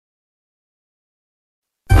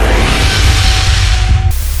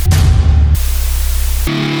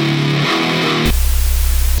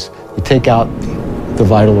take out the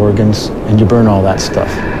vital organs and you burn all that stuff.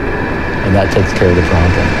 And that takes care of the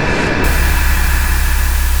problem.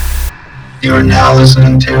 You are now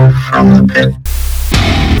listening to From the Pit.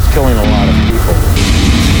 It's killing a lot of people.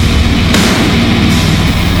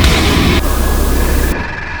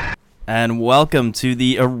 And welcome to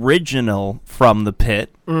the original From the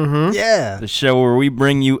Pit. Mm-hmm. Yeah. The show where we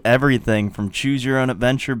bring you everything from choose your own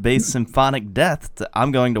adventure-based symphonic death to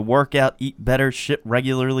I'm going to work out, eat better, shit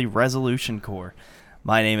regularly resolution core.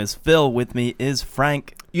 My name is Phil. With me is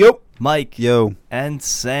Frank. Yep. Mike. Yo. And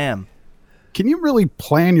Sam. Can you really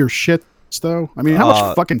plan your shit, though? I mean, how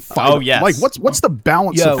much fucking fiber? Oh, yes. Like, what's the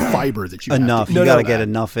balance of fiber that you Enough. have to You gotta get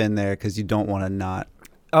enough in there because you don't want to not.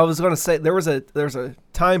 I was gonna say there was a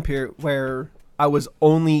time period where I was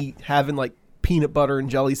only having like peanut butter and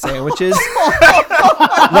jelly sandwiches.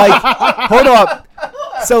 Like, hold up.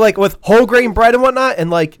 So like with whole grain bread and whatnot, and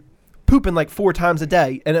like pooping like 4 times a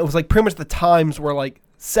day, and it was like pretty much the times were like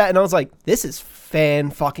set, and I was like, this is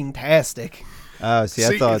fan-fucking-tastic. See,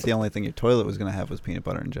 I thought the only thing your toilet was gonna have was peanut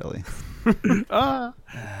butter and jelly.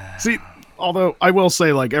 See, although I will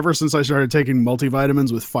say, like, ever since I started taking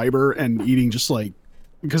multivitamins with fiber and eating just like,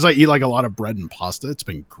 because I eat like a lot of bread and pasta, it's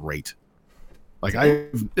been great. Like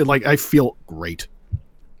I feel great.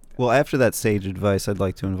 Well, after that sage advice, I'd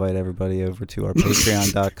like to invite everybody over to our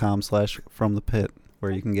patreon.com/fromthepit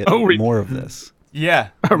where you can get more of this. Yeah,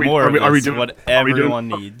 are we doing what everyone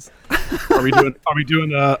needs. Are we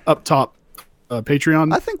doing up top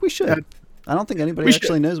Patreon? I think we should. I don't think anybody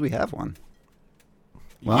actually knows we have one.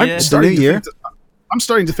 Yeah. Well, it's the new year. I'm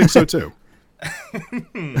starting to think so too.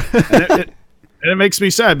 And it makes me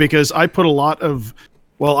sad because I put a lot of,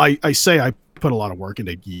 well, I say I put a lot of work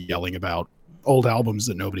into yelling about old albums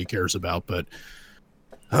that nobody cares about, but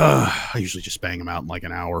I usually just bang them out in like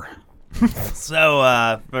an hour.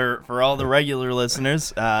 So, for all the regular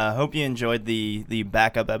listeners, hope you enjoyed the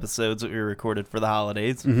backup episodes that we recorded for the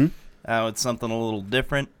holidays. Mm-hmm. It's something a little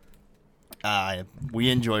different. We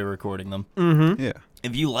enjoy recording them. Mm-hmm. Yeah.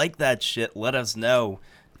 If you like that shit, let us know.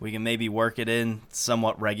 We can maybe work it in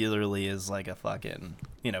somewhat regularly as like a fucking,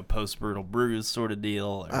 post-brutal brews sort of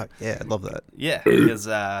deal. Or, Yeah, I'd love that. yeah, because,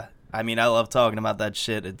 I love talking about that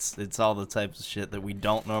shit. It's all the types of shit that we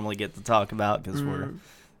don't normally get to talk about because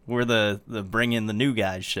we're the bring in the new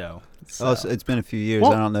guys show. So. So it's been a few years.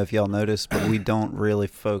 I don't know if y'all noticed, but we don't really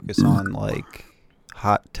focus on like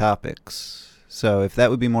hot topics. So if that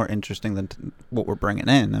would be more interesting than what we're bringing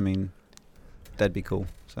in, I mean, that'd be cool.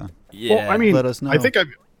 So Yeah. Well, I mean, let us know. I think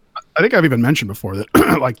I've even mentioned before that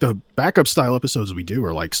like the backup style episodes we do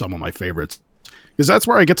are like some of my favorites because that's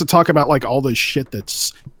where I get to talk about like all the shit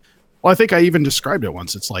that's. Well, I think I even described it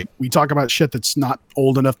once. It's like we talk about shit that's not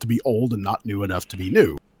old enough to be old and not new enough to be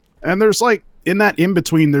new. And there's like in that in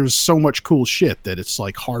between, there's so much cool shit that it's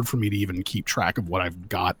like hard for me to even keep track of what I've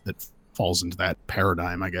got that falls into that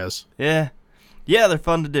paradigm, I guess. Yeah, they're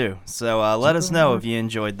fun to do. So let us know if you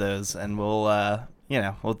enjoyed those, and we'll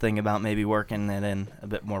think about maybe working it in a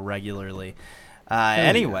bit more regularly.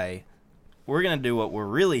 Anyway, we're gonna do what we're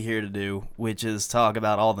really here to do, which is talk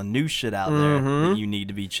about all the new shit out there that you need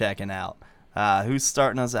to be checking out. Who's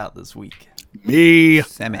starting us out this week? Me.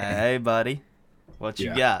 Sammy. Hey, buddy, what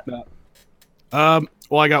you got? Well,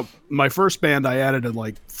 I got my first band I added it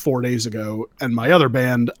like 4 days ago, and my other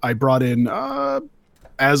band I brought in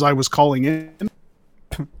as I was calling in,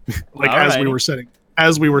 like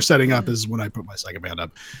as we were setting up is when I put my second band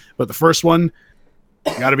up. But the first one,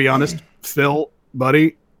 gotta be honest, Phil,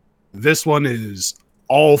 buddy, this one is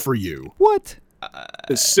all for you. What?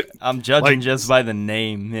 I'm judging just by the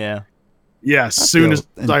name. Yeah. Yeah. As soon as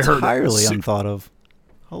I heard it, entirely unthought of.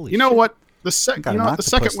 Holy. You know shit. what? The second one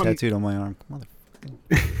tattooed on my arm.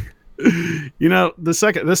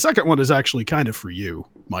 the second one is actually kind of for you,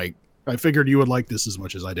 Mike. I figured you would like this as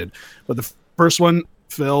much as I did. But the first one,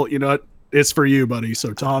 Phil, you know what? It's for you, buddy.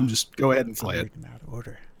 So Tom, just go ahead and play it. Out of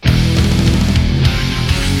order.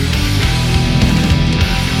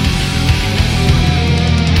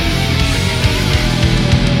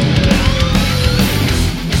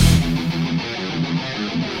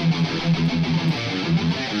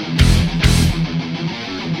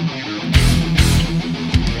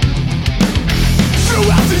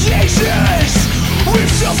 Throughout the ages,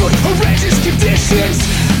 we've suffered horrendous conditions,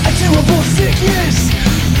 a terrible sickness,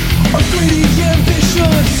 our greedy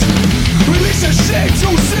ambitions. It's a shame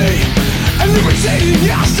to see an irritating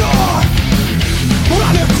asshole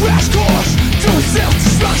on a crash course to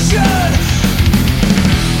self-destruction,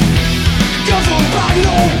 governed by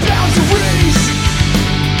no boundaries,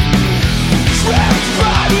 trapped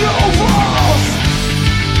by no walls.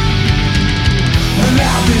 And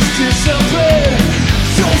now this discipline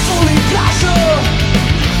so fully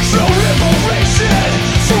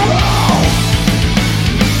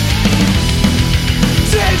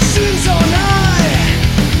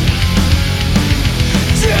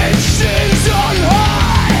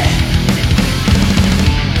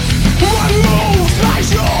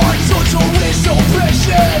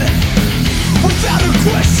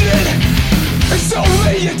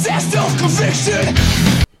be a test of conviction.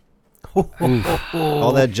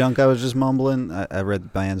 All that junk I was just mumbling, I read the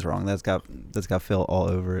bands wrong. That's got Phil all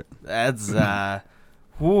over it. That's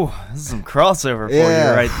whew, this is some crossover for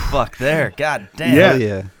Yeah. you right the fuck there. God damn. Yeah. Hell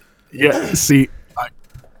yeah. Yeah, see,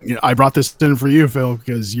 I brought this in for you, Phil,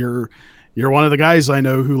 because you're one of the guys I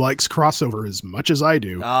know who likes crossover as much as I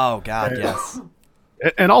do, Oh God, yes.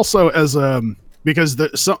 and also as because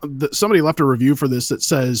somebody left a review for this that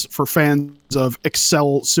says for fans of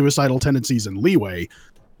Excel, Suicidal Tendencies, and Leeway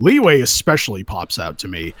especially pops out to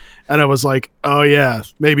me, and I was like, oh yeah,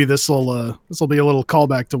 maybe this will be a little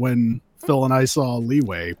callback to when Phil and I saw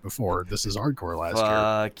Leeway before This Is Hardcore last year.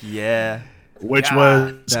 Fuck yeah. which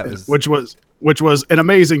God, which was an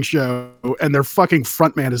amazing show, and their fucking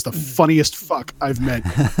frontman is the funniest fuck I've met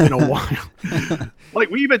in a while. Like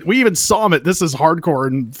we even saw him at This Is Hardcore,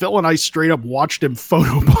 and Phil and I straight up watched him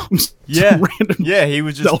photobomb some Yeah. random. Yeah, he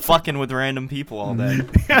was just selfie. fucking with random people all day.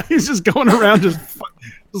 Yeah, he's just going around just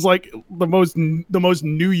like the most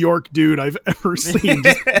New York dude I've ever seen.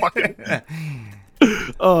 Just fucking,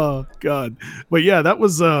 oh god, but yeah, that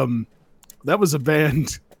was a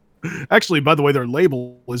band. Actually, by the way, their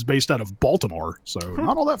label is based out of Baltimore, so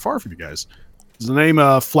not all that far from you guys. Is the name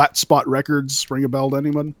Flat Spot Records ring a bell to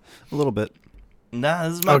anyone? A little bit. Nah,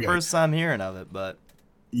 this is my Okay. first time hearing of it, but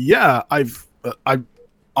Yeah, I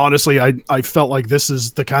honestly I felt like this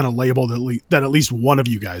is the kind of label that at least one of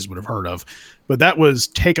you guys would have heard of, but that was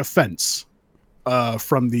Take Offense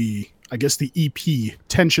from the EP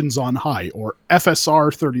Tensions on High, or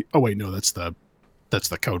FSR 30. Oh wait, no, that's the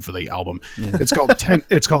code for the album. Yeah. It's called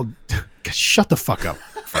shut the fuck up,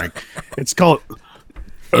 Frank. It's called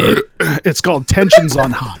Tensions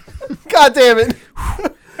on High. God damn it.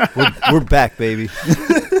 We're back, baby.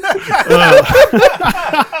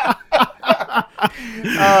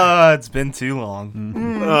 it's been too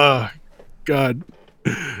long. God.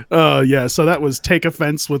 Yeah, so that was Take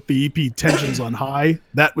Offense with the EP Tensions on High.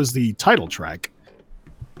 That was the title track.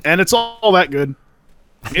 And it's all that good.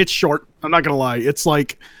 It's short. I'm not going to lie. It's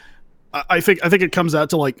like I think it comes out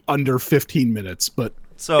to like under 15 minutes, but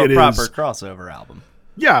So a it proper is- crossover album.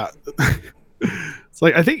 yeah. It's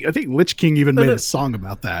like I think Lich King even made a song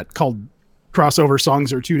about that called Crossover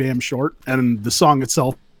Songs Are Too Damn Short, and the song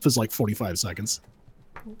itself is like 45 seconds.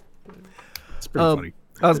 It's pretty funny.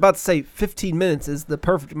 I was about to say 15 minutes is the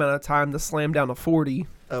perfect amount of time to slam down a 40.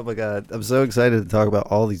 Oh my god, I'm so excited to talk about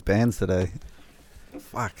all these bands today.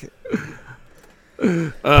 Fuck.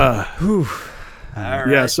 All right.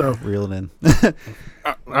 Yeah, so Reeling in.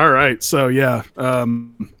 all right, so yeah,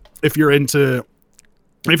 if you're into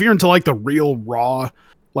like the real raw,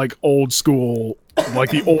 like old school,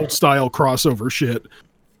 like the old style crossover shit,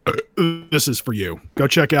 this is for you. Go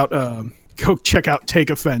check out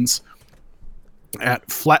Take Offense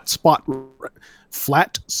at Flat Spot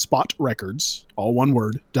Records, all one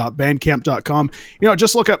word, .bandcamp.com.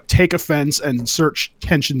 Just look up Take Offense and search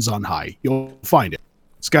Tensions on High. You'll find it.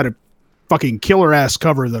 It's got a fucking killer ass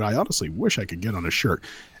cover that I honestly wish I could get on a shirt.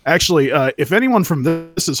 Actually, if anyone from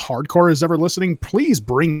This Is Hardcore is ever listening, please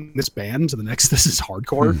bring this band to the next This Is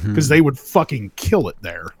Hardcore, because they would fucking kill it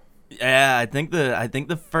there. Yeah, I think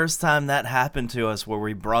the first time that happened to us, where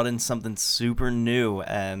we brought in something super new,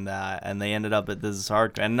 and they ended up at This Is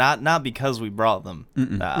Hardcore, and not because we brought them,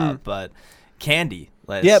 but Candy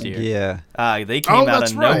last year. Yeah. They came out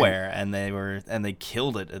that's of right. nowhere, and they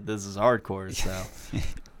killed it at This Is Hardcore. So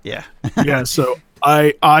Yeah. Yeah, so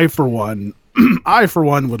I for one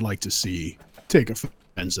would like to see Take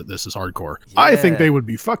Offense at This Is Hardcore. I think Yeah. they would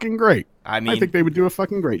be fucking great. I I mean, think they would do a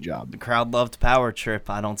fucking great job. the crowd loved Power Trip.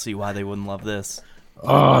 I don't see why they wouldn't love this.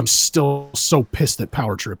 Oh, I'm still so pissed that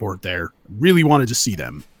Power Trip weren't there. Really wanted to see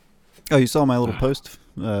them. Oh, you saw my little post?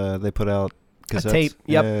 They put out cassettes. tape,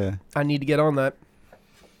 yep. Yeah. I need to get on that.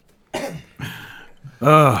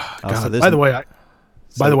 Oh, so God. this- By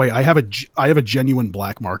the way, I have a genuine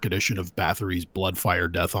black market issue of Bathory's Blood, Fire,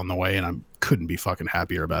 Death on the way, and I couldn't be fucking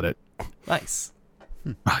happier about it. Nice.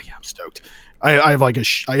 Oh yeah, I'm stoked. I have like the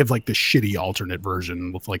shitty alternate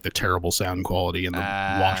version with like the terrible sound quality and the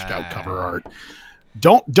washed out cover art.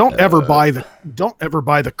 Don't ever buy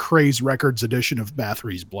the Craze Records edition of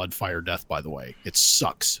Bathory's Blood, Fire, Death. By the way, it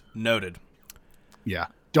sucks. Noted. Yeah,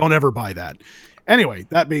 don't ever buy that. Anyway,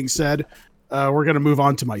 that being said, we're gonna move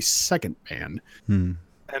on to my second band. And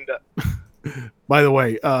by the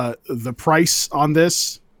way, the price on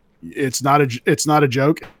this, it's not a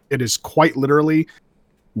joke. It is quite literally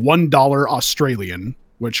 $1 Australian,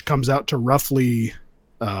 which comes out to roughly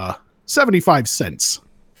 75 cents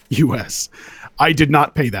US. I did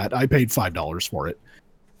not pay that. I paid $5 for it,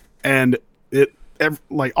 and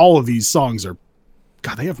like all of these songs are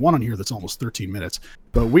God, they have one on here that's almost 13 minutes.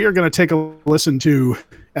 But we are going to take a listen to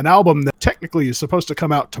an album that technically is supposed to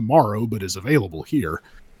come out tomorrow, but is available here.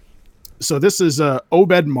 So this is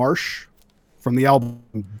Obed Marsh from the album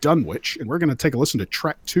Dunwich, and we're going to take a listen to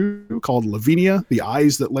track 2 called Lavinia, The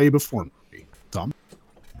Eyes That Lay Before Me. Tom?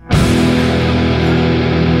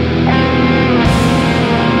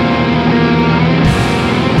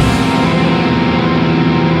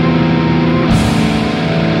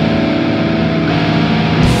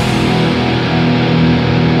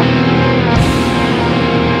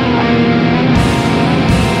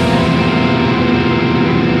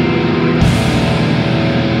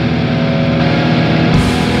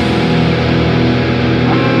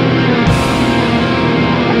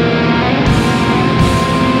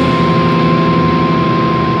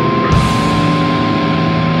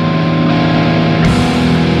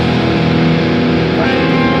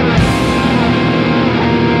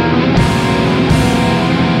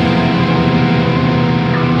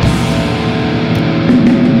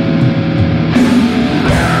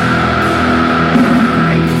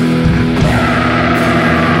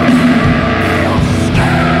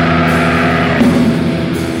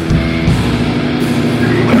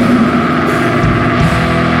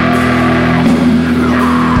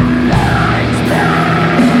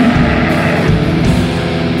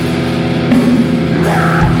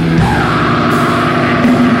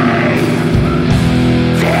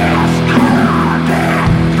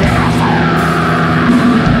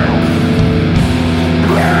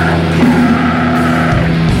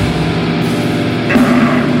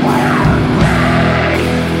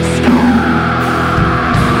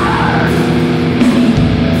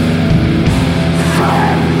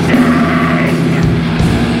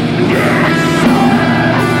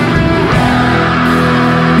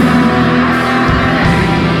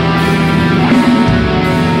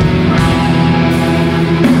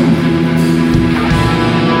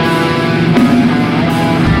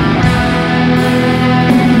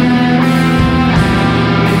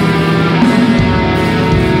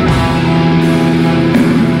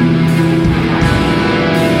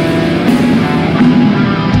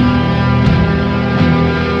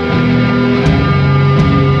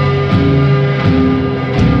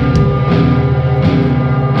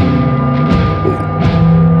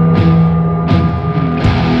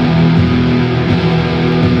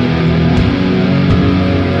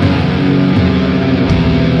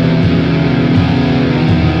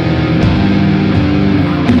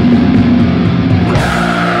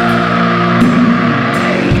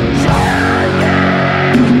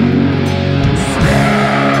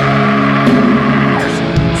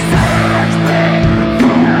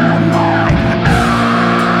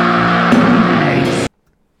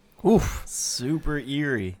 Super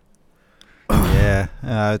eerie. Yeah,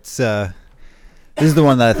 it's this is the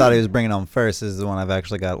one that I thought he was bringing on first. This is the one I've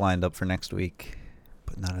actually got lined up for next week,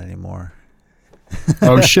 but not anymore.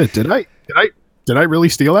 Oh shit! Did I really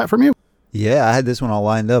steal that from you? Yeah, I had this one all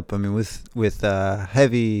lined up. I mean, with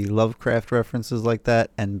heavy Lovecraft references like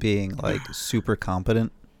that, and being like super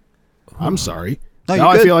competent. I'm sorry. No, now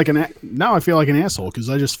you're I good. feel like an asshole because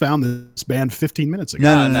I just found this band 15 minutes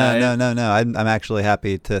ago. No. I'm actually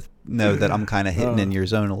happy to know that I'm kind of hitting in your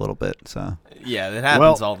zone a little bit. So Yeah, that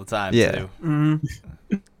happens all the time yeah. too.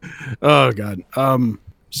 Mm-hmm. Oh god.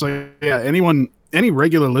 So yeah, any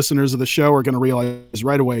regular listeners of the show are going to realize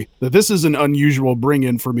right away that this is an unusual bring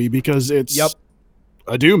in for me because it's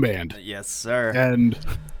a Doom band. Yes, sir. And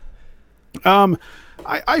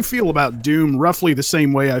I feel about Doom roughly the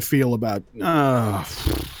same way I feel about I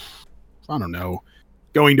don't know,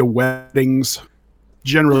 going to weddings.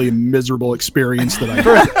 Generally a miserable experience that I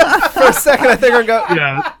For a second, I think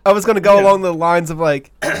yeah. I was going to go along the lines of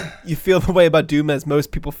like, you feel the way about Doom as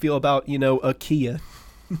most people feel about, a Kia.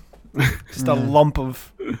 Just a lump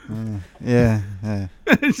of. yeah.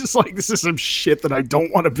 It's just like this is some shit that I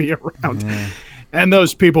don't want to be around. And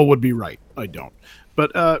those people would be right. I don't.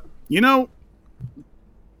 But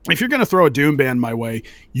if you're gonna throw a Doom band my way,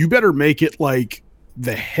 you better make it like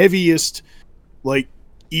the heaviest, like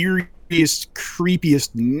eeriest,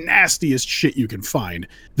 creepiest, nastiest shit you can find.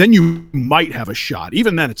 Then you might have a shot.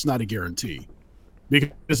 Even then, it's not a guarantee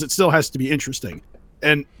because it still has to be interesting.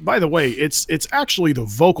 And by the way, it's actually the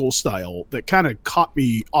vocal style that kind of caught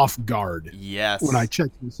me off guard. Yes. When I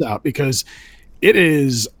checked this out, because it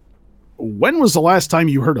is. When was the last time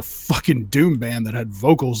you heard a fucking Doom band that had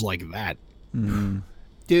vocals like that?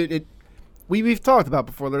 Dude, we've talked about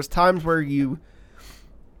before. There's times where you'll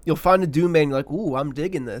find a Doom band, you're like, ooh, I'm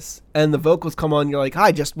digging this. And the vocals come on, you're like,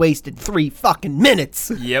 I just wasted 3 fucking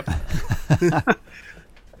minutes. Yep.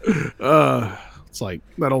 It's like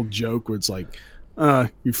that old joke where it's like,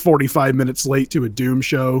 You're 45 minutes late to a Doom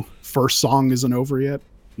show. First song isn't over yet.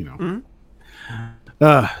 You know.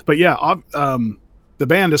 But yeah, the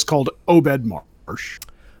band is called Obed Marsh,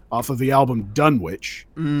 off of the album Dunwich,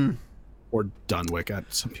 or Dunwick.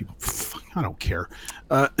 Some people, I don't care.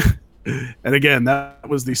 And again, that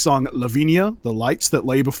was the song Lavinia, The Lights That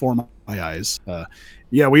Lay Before My Eyes.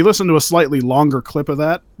 Yeah, we listened to a slightly longer clip of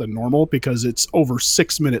that than normal because it's over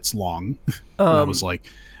 6 minutes long. And I was like,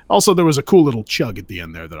 also there was a cool little chug at the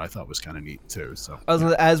end there that I thought was kind of neat too. So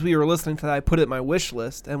as we were listening to that, I put it in my wish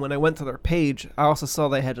list, and when I went to their page, I also saw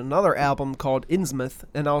they had another album called Innsmouth,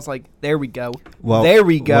 and I was like, there we go. Well, there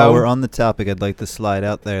we go. While we're on the topic, I'd like to slide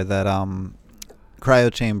out there that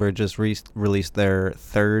Cryo Chamber just released their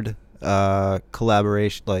third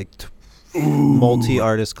collaboration, like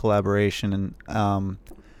multi-artist collaboration, and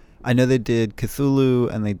I know they did Cthulhu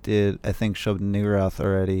and they did, I think, Shub-Niggurath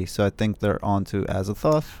already, so I think they're on to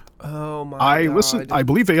Azathoth. Oh my God. God. I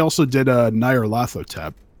believe they also did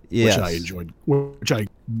Nyarlathotep, Yes. which I enjoyed, which I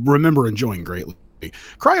remember enjoying greatly.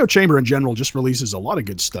 Cryo Chamber in general just releases a lot of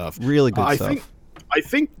good stuff. Really good stuff. I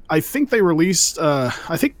think they released.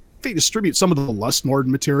 I think they distribute some of the Lustmord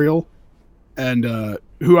material, and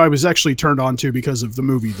who I was actually turned on to because of the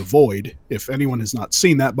movie The Void. If anyone has not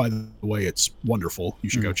seen that, by the way, it's wonderful.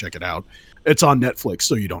 You should go check it out. It's on Netflix,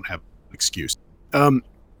 so you don't have an excuse.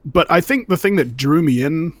 But I think the thing that drew me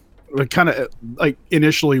in, kind of like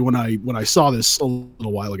initially when I saw this a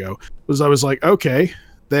little while ago, was I was like, okay,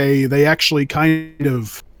 they actually kind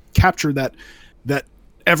of captured that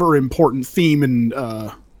ever important theme and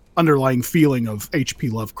underlying feeling of H.P.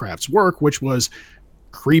 Lovecraft's work, which was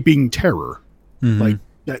creeping terror. Like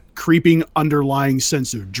that creeping underlying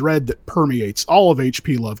sense of dread that permeates all of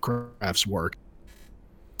H.P. Lovecraft's work,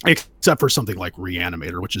 except for something like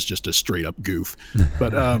Reanimator, which is just a straight up goof.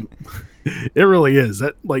 But it really is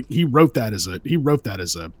that, like, he wrote that as a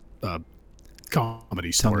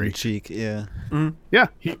comedy story. Cheek, yeah. Yeah,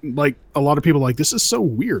 like a lot of people are like, this is so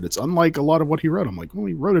weird. It's unlike a lot of what he wrote. I'm like, well,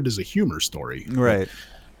 he wrote it as a humor story. Right.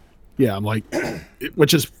 Yeah, I'm like,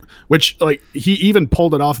 which he even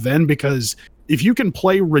pulled it off then, because if you can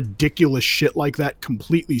play ridiculous shit like that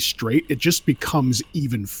completely straight, it just becomes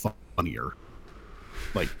even funnier.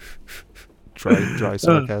 Like dry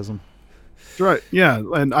sarcasm. Right. Yeah,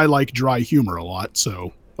 and I like dry humor a lot,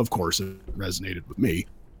 so of course it resonated with me.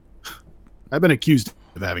 I've been accused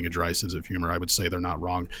of having a dry sense of humor. I would say they're not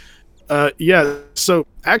wrong. Yeah, so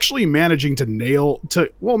actually managing to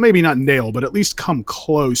maybe not nail, but at least come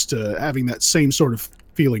close to having that same sort of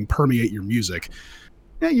feeling permeate your music.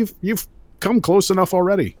 Yeah, you've come close enough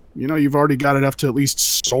already. You know, you've already got enough to at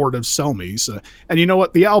least sort of sell me. So, and you know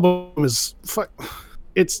what? The album is,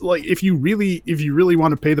 it's like, if you really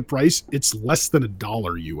want to pay the price, it's less than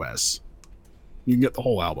 $1 US. You can get the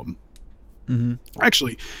whole album.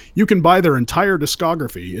 Actually, you can buy their entire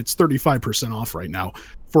discography. It's 35% off right now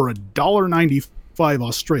for $1.95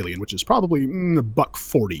 Australian, which is probably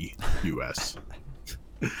 $1.40 US.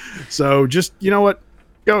 So just, you know what?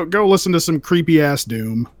 Go listen to some creepy ass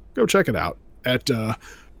Doom. Go check it out at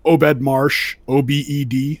Obed Marsh,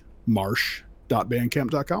 OBED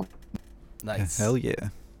Marsh.bandcamp.com. Nice. Hell yeah.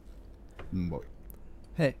 Boy.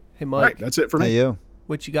 Hey, All Mike, right, that's it for me. Hey, yo.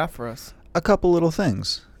 what you got for us? A couple little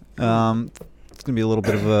things. It's gonna be a little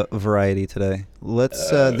bit of a variety today. Let's.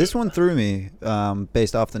 This one threw me,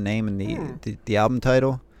 based off the name and the album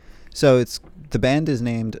title. So the band is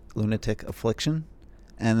named Lunatic Affliction,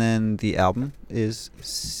 and then the album is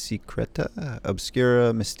Secreta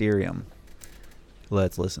Obscura Mysterium.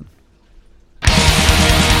 Let's listen.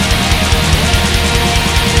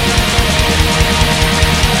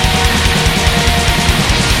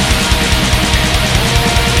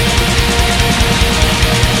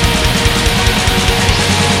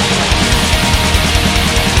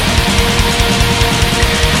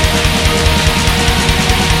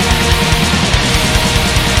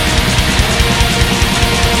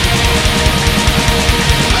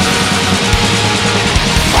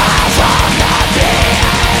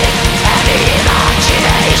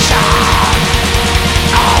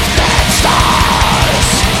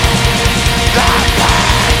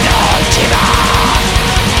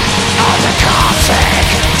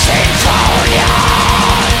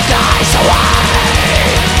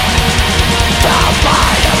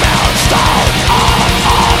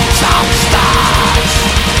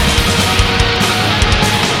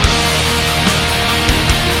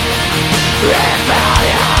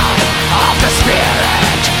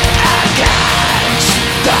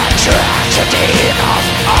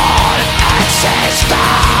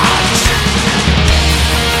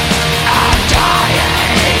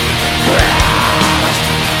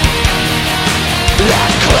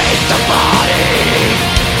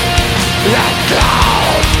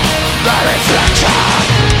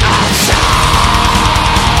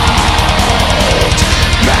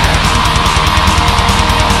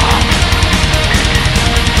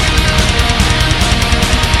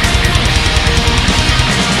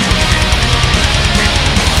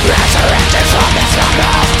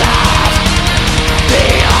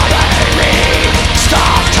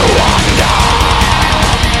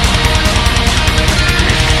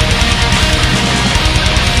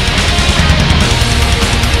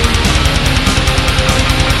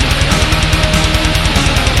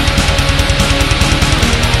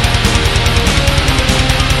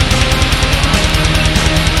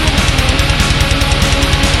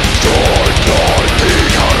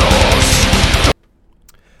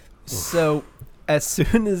 So, as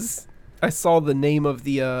soon as I saw the name of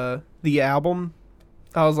the album,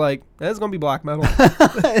 I was like, "That's gonna be black metal."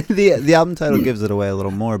 The album title gives it away a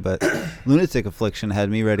little more, but Lunatic Affliction had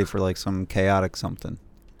me ready for like some chaotic something.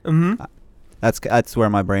 Mm-hmm. That's where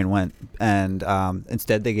my brain went, and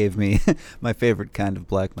instead they gave me my favorite kind of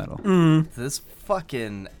black metal. This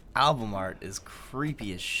fucking album art is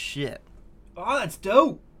creepy as shit. Oh, that's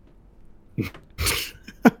dope. You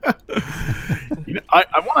know, I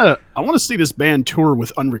want to see this band tour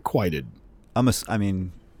with Unrequited. I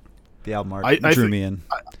mean, the album art I drew think- me in.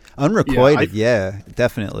 Unrequited, yeah,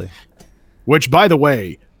 definitely. Which, by the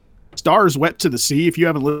way, Stars Wet to the Sea. If you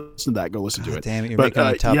haven't listened to that, go listen to it. Damn it, you're But,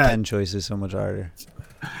 making the top yeah, 10 choices so much harder.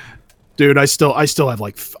 dude. I still have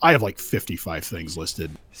like 55 things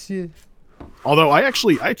listed. Although I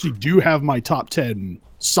actually do have my top 10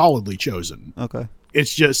 solidly chosen. Okay.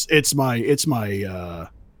 It's just it's my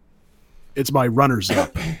runners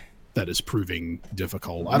up that is proving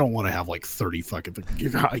difficult. I don't want to have like 30 fucking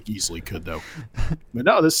things. I easily could though. But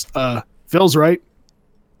no, this Phil's right.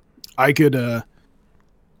 I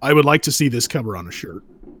would like to see this cover on a shirt.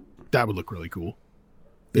 That would look really cool.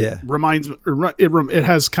 Yeah. It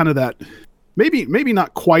has kind of that maybe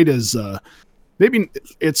not quite as maybe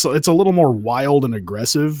it's a little more wild and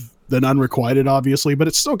aggressive than Unrequited, obviously, but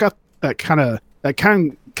it's still got that kind of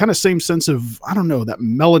same sense of, I don't know, that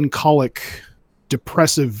melancholic,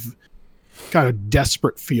 depressive, kind of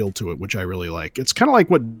desperate feel to it, which I really like. It's kind of like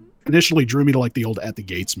what initially drew me to like the old At the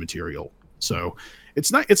Gates material. So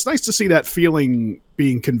it's nice to see that feeling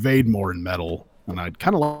being conveyed more in metal, and I'd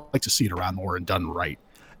kind of like to see it around more and done right.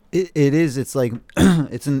 It is. It's like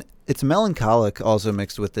it's melancholic, also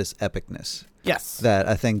mixed with this epicness. Yes. That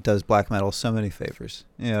I think does black metal so many favors.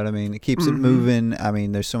 You know what I mean? It keeps it moving. I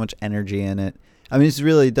mean, there's so much energy in it. I mean, it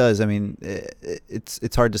really does. I mean,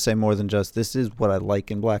 it's hard to say more than just this is what I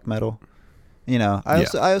like in black metal. You know, I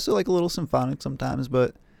also like a little symphonic sometimes,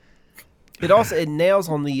 but it nails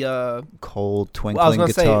on the cold twinkling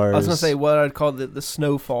guitars. I was gonna say what I'd call the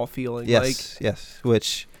snowfall feeling. Yes, yes.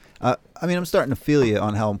 Which I mean, I'm starting to feel you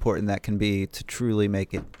on how important that can be to truly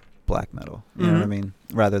make it black metal. You know what I mean?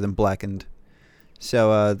 Rather than blackened.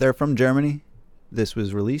 So they're from Germany. This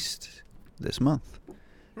was released this month.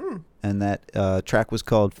 And that track was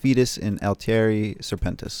called Fetus in Altieri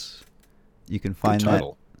Serpentis. You can find that.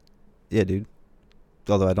 Yeah, dude.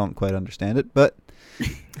 Although I don't quite understand it, but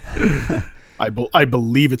I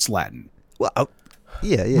believe it's Latin. well,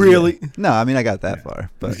 yeah. Really? Yeah. No, I mean I got that far,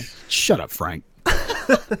 but Shut up, Frank.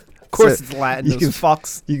 Of course, So it's Latin. you Those can-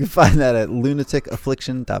 fucks. you can find that at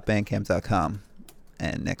lunaticaffliction.bandcamp.com.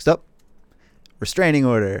 And next up, Restraining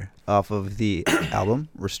Order off of the album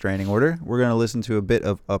Restraining Order. We're going to listen to a bit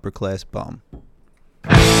of Upper Class Bum.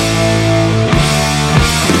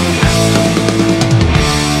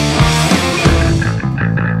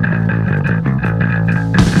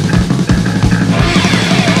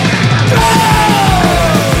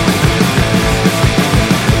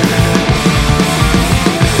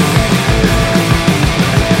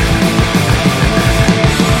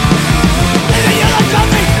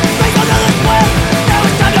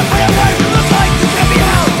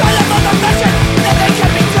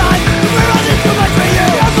 We're running too much for you.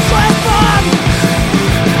 Upper class bomb.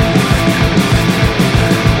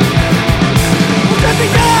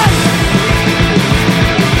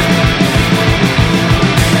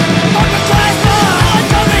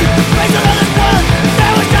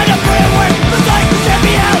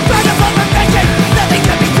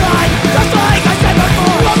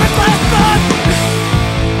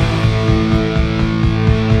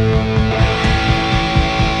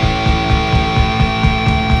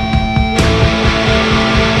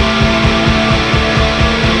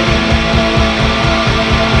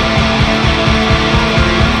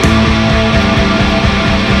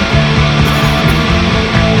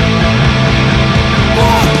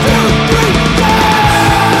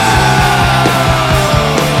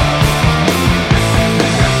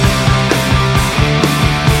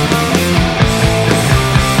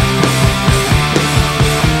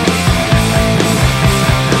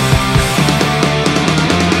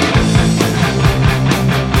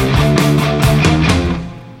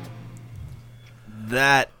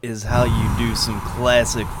 that is how you do some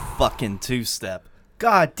classic fucking two-step.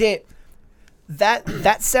 God damn.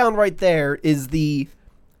 That sound right there is the,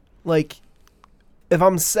 like, if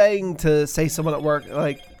I'm saying to someone at work,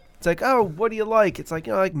 like, it's like, oh, what do you like? It's like,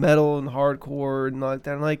 like metal and hardcore and like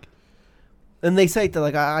that. And like, and they say that,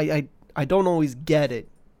 like, I don't always get it.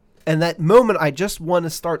 And that moment, I just want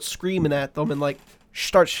to start screaming at them and like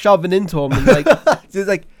start shoving into them and like, it's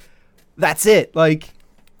like, that's it. Like,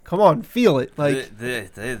 come on, feel it. Like,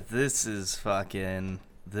 this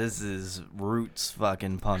is roots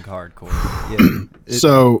fucking punk hardcore. Yeah.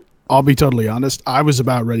 So I'll be totally honest. I was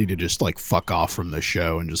about ready to just like fuck off from the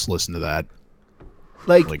show and just listen to that.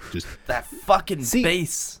 like, Just That fucking See-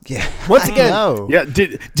 bass. Yeah. Once I again- know. yeah.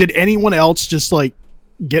 Did anyone else just like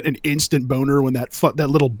get an instant boner when that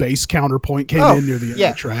little bass counterpoint came Oh, in near the end yeah.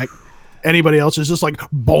 of the track? Anybody else is just like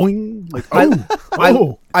boing, like I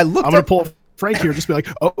looked I'm gonna at pull Frank here, just be like,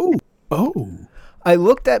 oh. I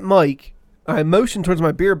looked at Mike. I motioned towards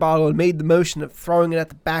my beer bottle and made the motion of throwing it at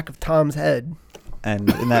the back of Tom's head. And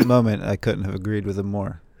in that moment, I couldn't have agreed with him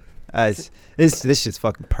more. This shit's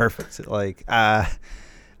fucking perfect. Like,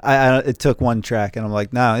 it took one track, and I'm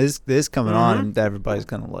like, no, this coming on, and everybody's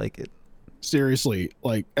gonna like it. Seriously,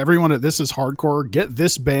 like everyone at This Is Hardcore, get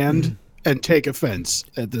this band and take offense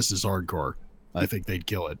at This Is Hardcore. I think they'd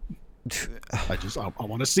kill it. I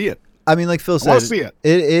want to see it. I mean, like Phil I wanna said, see it.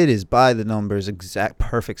 it is by the numbers, exact,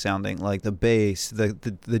 perfect sounding. Like the bass, the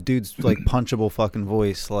dude's like punchable fucking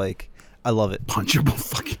voice. Like, I love it. Punchable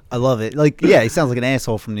fucking. I love it. Like, yeah, he sounds like an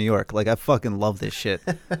asshole from New York. Like, I fucking love this shit.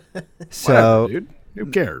 So, Whatever, dude. Who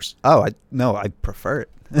cares? I prefer it.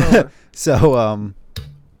 So,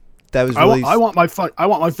 that was really. I want my fucking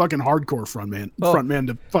hardcore frontman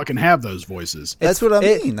to fucking have those voices. That's what I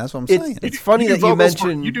it- mean. That's what I'm saying. It's funny that you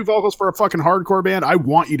mentioned. You do vocals for a fucking hardcore band. I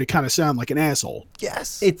want you to kind of sound like an asshole.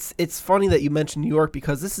 Yes. It's funny that you mentioned New York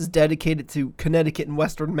because this is dedicated to Connecticut and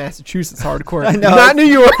Western Massachusetts hardcore. I know. Not New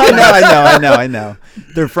York. I know.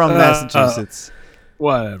 They're from Massachusetts.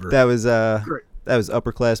 Whatever. That was Great. that was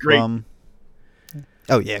upper class Great. bum.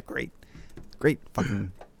 Oh yeah, great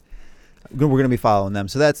fucking. We're gonna be following them.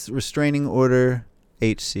 So that's restraining order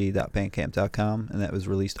hc.bandcamp.com, and that was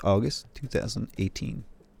released August 2018.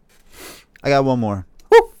 I got one more.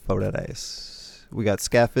 Photo dice. We got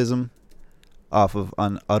Scaphism off of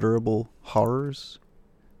Unutterable Horrors,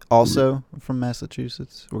 also from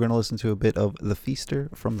Massachusetts. We're gonna listen to a bit of The Feaster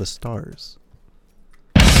from the Stars.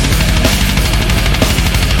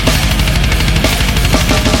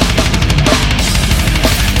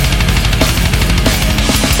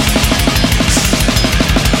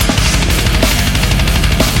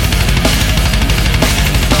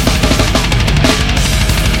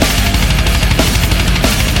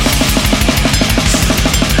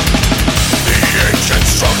 Ancient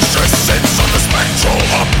structure sits on the spectral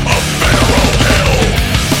up a federal hill.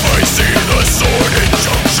 I see the sordid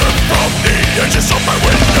junction from the edges of my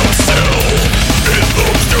windowsill. It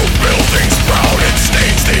looks to buildings proud and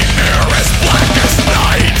stains the air as black as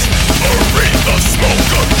night. A wreath of smoke,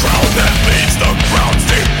 a crowd that leads the grounds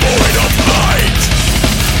devoid of light.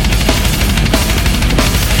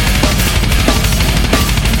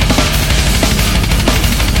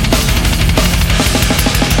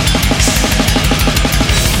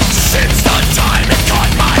 Since the time it caught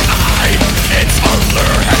my eye, its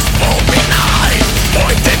allure has pulled me nigh.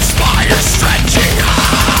 Pointed spires stretching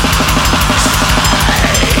high.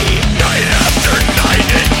 Night after night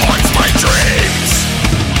it haunts my dreams.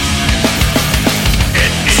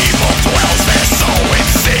 An evil dwells there, so it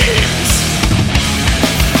seems.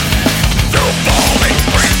 Through falling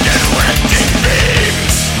brick and renting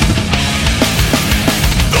beams,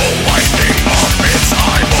 the lightning of its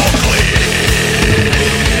eyeball gleams.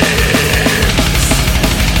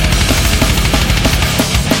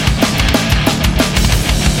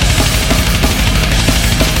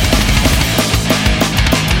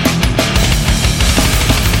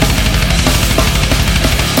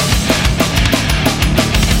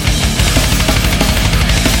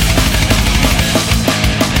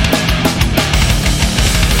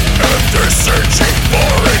 After searching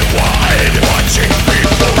far and wide, watching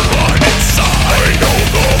people run inside, I know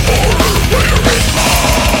the horror where it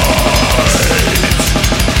hides.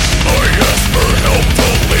 I asked for help to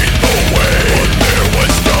lead the way, but there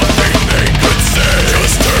was nothing they could say.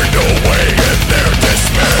 Just turned away in their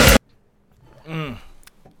despair.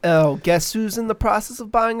 Oh, guess who's in the process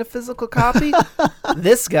of buying a physical copy?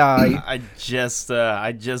 This guy. I just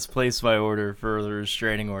placed my order for the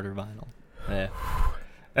restraining order vinyl.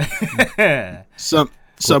 Yeah.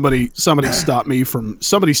 Somebody stopped me from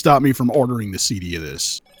ordering the CD of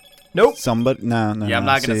this. Nope. Somebody, no. Yeah, I'm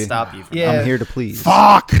not gonna see, stop you. From Yeah. I'm here to please.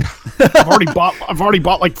 Fuck! I've already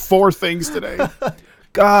bought like 4 things today.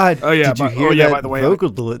 God. Oh yeah, Did you hear that? by the way, vocal,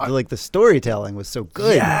 like the storytelling was so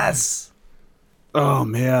good. Yes. oh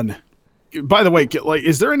man. By the way, like,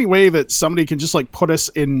 is there any way that somebody can just like put us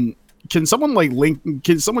in? Can someone like link?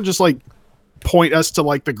 Can someone just like point us to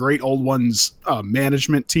like the Great Old Ones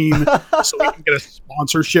management team so we can get a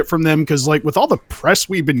sponsorship from them? Because like with all the press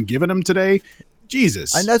we've been giving them today,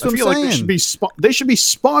 Jesus, And that's what I'm feel like they saying. should be they should be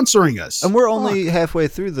sponsoring us. And we're only halfway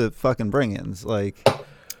through the fucking bring-ins. Like,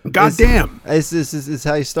 Goddamn. this is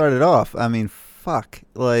how you started off. I mean, fuck.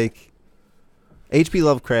 Like, H.P.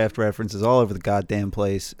 Lovecraft references all over the goddamn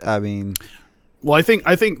place. I mean, Well, I think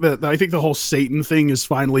the whole Satan thing has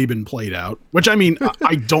finally been played out. Which I mean,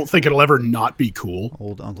 I don't think it'll ever not be cool.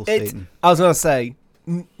 old Uncle It's, Satan. I was gonna say,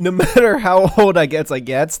 no matter how old I get,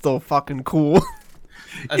 it's still fucking cool.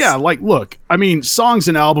 Yeah, like, look, I mean, songs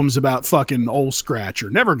and albums about fucking Old Scratch are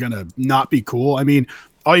never gonna not be cool. I mean,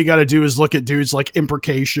 all you gotta do is look at dudes like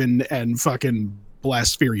Imprecation and fucking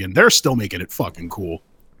Blaspherian. They're still making it fucking cool.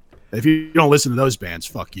 If you don't listen to those bands,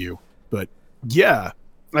 fuck you. But yeah,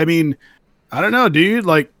 I mean, I don't know, dude.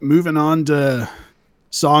 Like, moving on to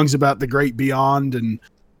songs about the great beyond and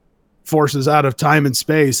forces out of time and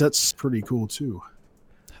space, that's pretty cool too.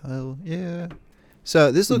 Hell yeah.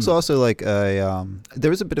 So this looks also like a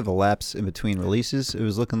there was a bit of a lapse in between releases. It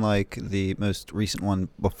was looking like the most recent one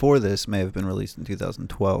before this may have been released in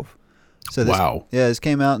 2012. So this, Wow. yeah, this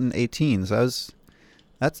came out in 18. So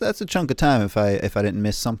that's a chunk of time if I didn't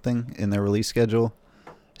miss something in their release schedule.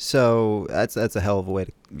 So that's a hell of a way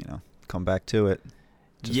to come back to it.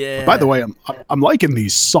 Yeah. By the way, I'm liking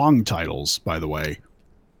these song titles. By the way,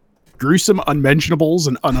 gruesome unmentionables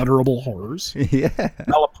and unutterable horrors. Yeah.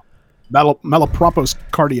 Malapropos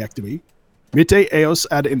cardiectomy. Mite eos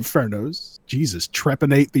ad infernos. Jesus,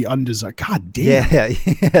 trepanate the undesired. God damn.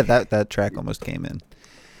 Yeah, that track almost came in.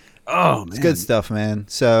 Oh man. It's good stuff, man.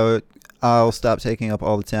 So I'll stop taking up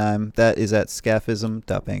all the time. That is at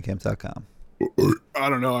scaphism.bandcamp.com. I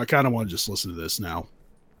don't know. I kind of want to just listen to this now.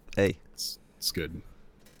 Hey. It's good.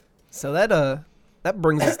 So that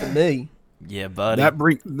brings us to me. Yeah, buddy. That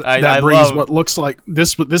brings I brings love- what looks like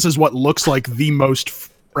this. This is what looks like the most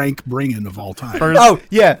Frank bring-in of all time. First, Oh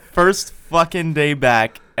yeah, first fucking day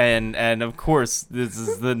back, and of course this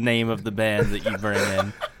is the name of the band that you bring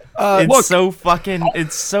in. It's look- so fucking.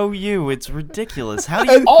 It's so you. It's ridiculous. How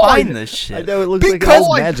do you all I- find this shit? I know it looks like Because-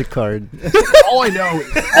 a magic card. all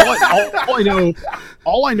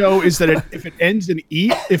I know is that if it ends in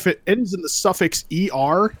if it ends in the suffix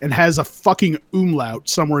er and has a fucking umlaut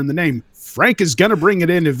somewhere in the name, Frank is gonna bring it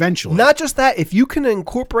in eventually. not just that. If you can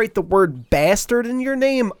incorporate the word bastard in your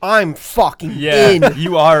name, I'm fucking Yeah, in.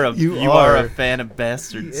 you are a You are are. a fan of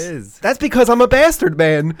bastards. is. That's because I'm a bastard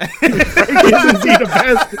man. Frank is indeed a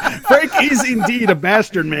bastard. Frank is indeed a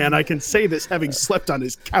bastard, man. I can say this having slept on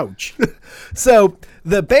his couch. So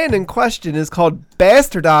the band in question is called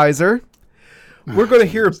Bastardizer. We're going to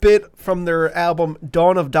hear a bit from their album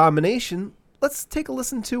Dawn of Domination. Let's take a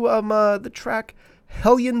listen to the track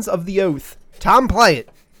Hellions of the Oath. Tom, play it.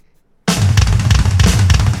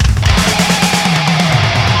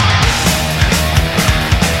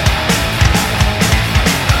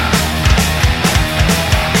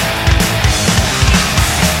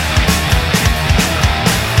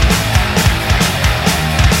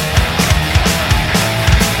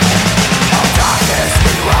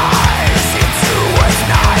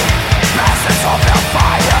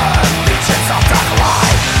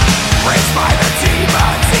 Raised by the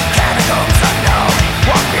demons in catacombs unknown.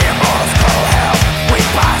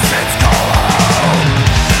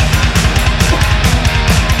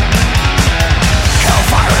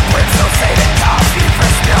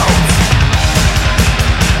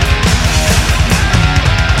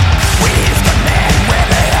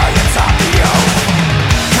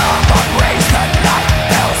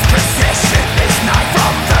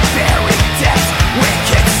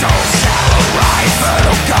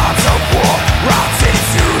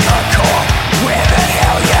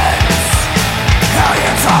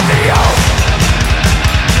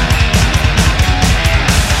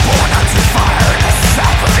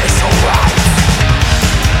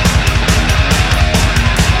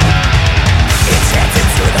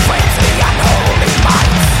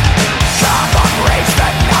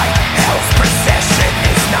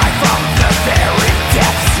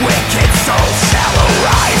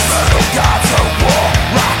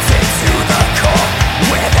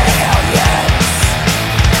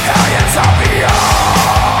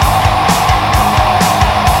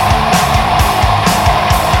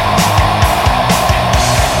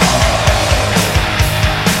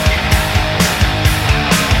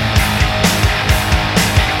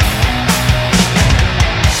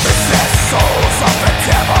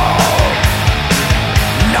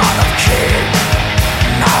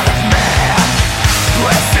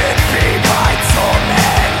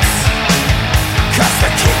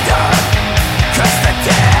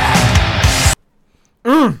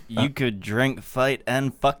 You could drink, fight,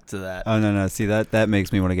 and fuck to that. Oh no, see that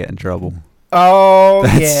makes me want to get in trouble. Oh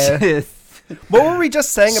That's yeah. What were we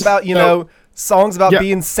just saying about songs about Yeah.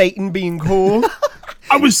 being Satan being cool?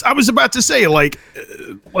 I was about to say like,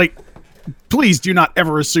 please do not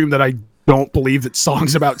ever assume that I don't believe that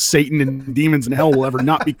songs about Satan and demons and hell will ever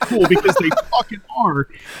not be cool, because they fucking are.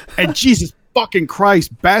 And Jesus fucking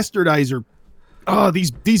Christ, Bastardizer. Oh,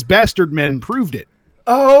 these bastard men proved it.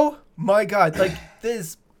 Oh my god! Like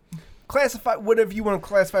this, classify whatever you want to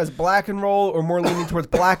classify as black and roll or more leaning towards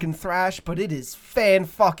black and thrash, but it is fan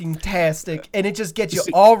fucking tastic, and it just gets you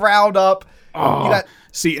all riled up. Oh, You got-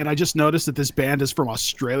 see, and I just noticed that this band is from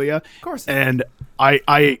Australia. Of course. And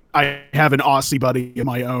I have an Aussie buddy of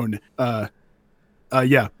my own.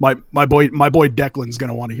 Yeah, my boy Declan's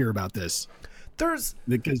gonna want to hear about this, There's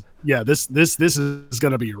because this is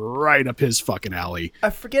gonna be right up his fucking alley. I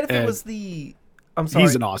forget if it And was the. I'm sorry.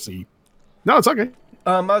 He's an Aussie. No, it's okay.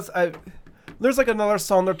 There's like another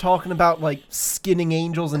song they're talking about like skinning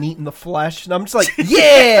angels and eating the flesh, and I'm just like,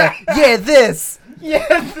 yeah, this.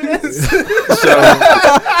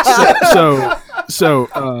 So,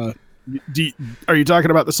 are you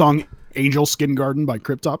talking about the song "Angel Skin Garden" by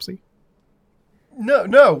Cryptopsy?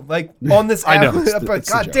 No, like on this I know, album. it's I'm like,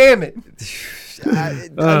 a God joke. damn it. I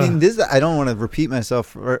mean, this. I don't want to repeat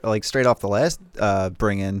myself like straight off the last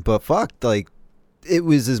bring in, but fuck, like it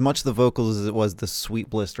was as much the vocals as it was the sweet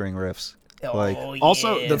blistering riffs. Like,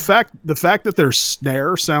 Also, the fact that their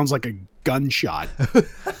snare sounds like a gunshot,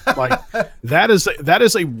 like that is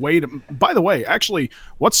a way to. By the way, actually,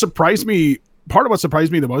 part of what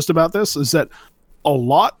surprised me the most about this is that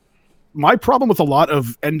my problem with a lot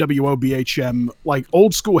of NWO BHM, like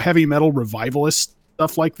old school heavy metal revivalist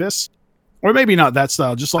stuff like this, or maybe not that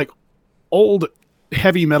style, just like old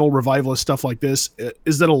heavy metal revivalist stuff like this,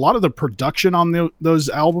 is that a lot of the production on those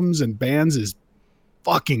albums and bands is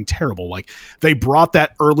fucking terrible. Like they brought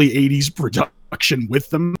that early 80s production with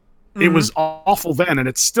them. It was awful then, and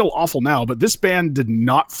it's still awful now, but this band did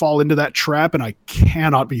not fall into that trap, and I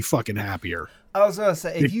cannot be fucking happier. I was gonna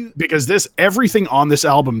say Because everything on this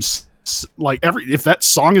album, if that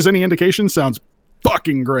song is any indication, sounds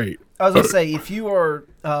fucking great. I was gonna say if you are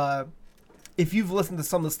if you've listened to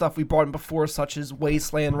some of the stuff we brought in before, such as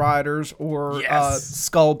Wasteland Riders or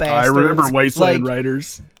Skull Bastards, I remember Wasteland like,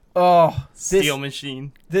 Riders. Oh, Steel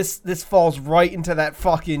Machine. This falls right into that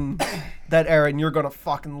fucking that era, and you're gonna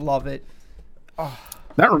fucking love it.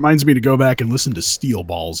 That reminds me to go back and listen to Steel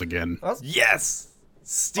Balls again. Yes.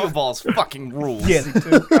 Steel Balls fucking rules. Yeah, they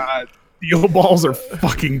do. Steel Balls are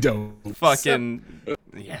fucking dope. Fucking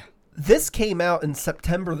yeah. This came out in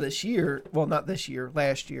September this year. Well, not this year,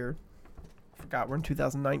 last year. Forgot we're in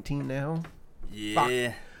 2019 now.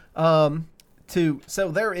 Yeah.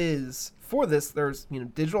 So there is for this. There's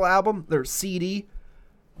digital album. There's CD.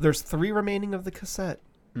 There's 3 remaining of the cassette.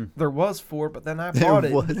 There was 4, but then I bought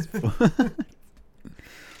it.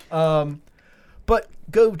 But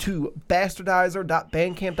go to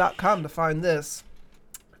bastardizer.bandcamp.com to find this.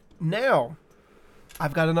 Now,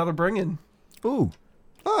 I've got another bring-in. ooh,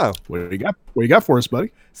 oh, What do you got for us,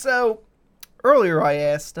 buddy? So earlier I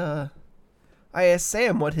asked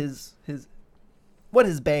Sam what his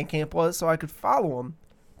Bandcamp was so I could follow him.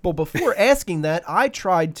 But before asking that, I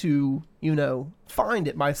tried to, find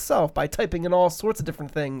it myself by typing in all sorts of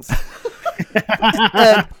different things.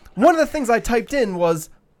 And one of the things I typed in was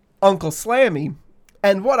Uncle Slammy.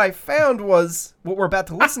 And what I found was what we're about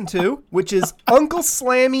to listen to, which is Uncle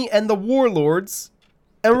Slammy and the Warlords.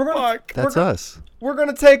 And that's us. we're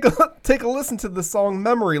gonna take a listen to the song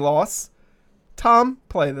 "Memory Loss." Tom,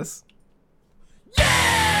 play this.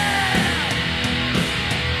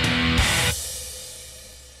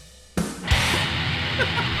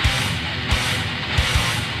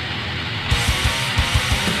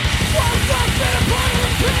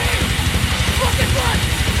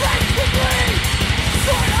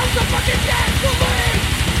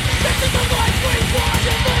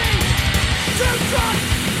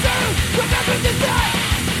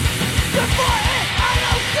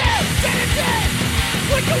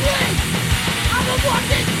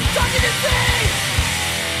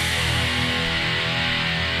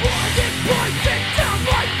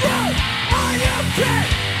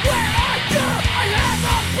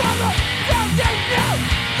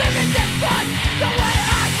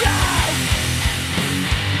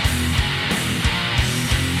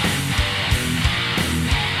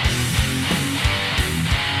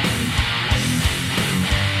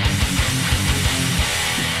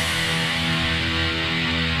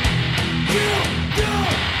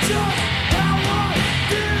 Just how I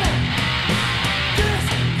feel. This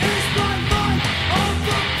is my life.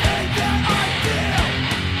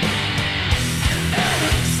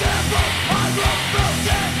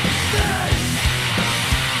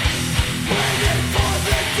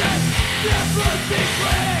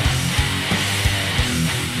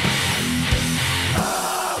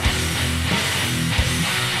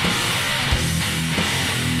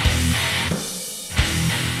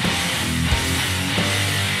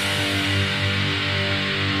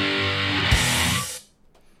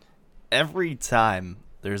 every time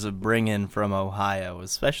there's a bring-in from Ohio,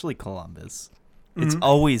 especially Columbus, it's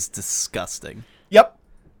always disgusting. Yep.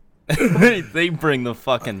 They bring the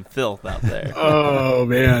fucking filth out there. Oh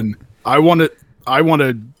man, I want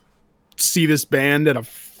to see this band at a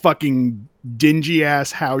fucking dingy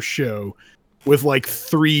ass house show with like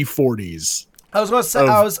 340s. I was gonna say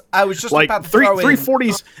I was just Like about to throw in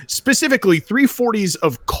 340s, specifically 340s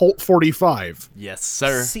of Colt 45. Yes,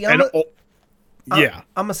 sir. See, And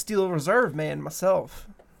I'm a Steel Reserve man myself.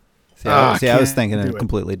 See, I was can't thinking in do a it.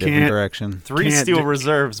 completely different Can't. direction. 3 Can't Steel do-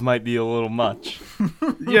 Reserves might be a little much.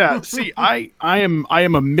 Yeah, see, I am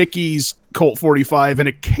a Mickey's Colt 45 and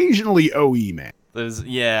occasionally OE man.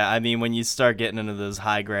 I mean, when you start getting into those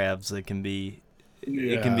high grabs, it can be a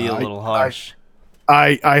Yeah, little harsh.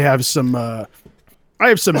 I have some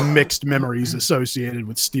mixed memories associated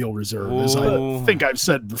with Steel Reserve, as I Ooh. think I've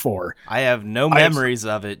said before. I have no I have- memories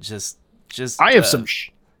of it. Just I have some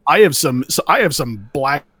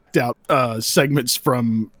blacked out segments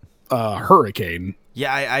from Hurricane.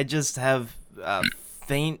 Yeah, I just have a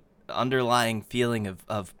faint underlying feeling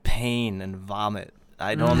of pain and vomit.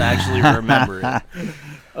 I don't actually remember it.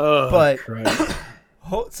 But Christ.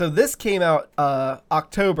 so this came out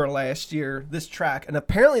October last year, this track, and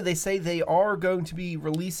apparently they say they are going to be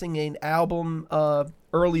releasing an album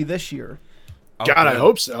early this year. God, I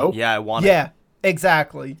hope so. Yeah, I want it. Yeah,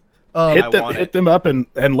 exactly. I want Hit it. them up and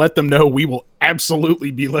let them know. We will absolutely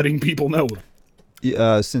be letting people know.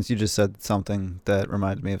 Since you just said something that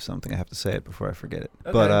reminded me of something, I have to say it before I forget it.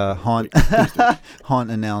 Okay. But Haunt Haunt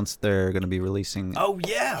announced they're going to be releasing. Oh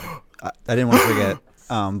yeah. I didn't want to forget.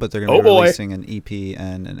 But they're going to be boy. releasing an EP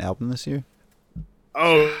and an album this year.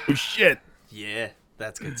 Oh shit! Yeah,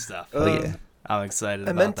 that's good stuff. Oh yeah. I'm excited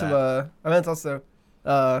I about meant that. to. I meant also.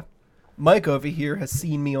 Mike over here has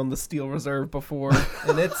seen me on the Steel Reserve before,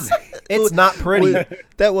 and it's not pretty.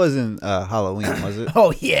 That wasn't Halloween, was it?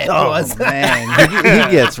 Oh yeah, it was. Man,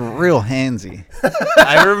 he gets real handsy.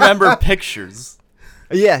 I remember pictures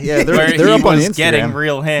Yeah, where they're he up on was Instagram. getting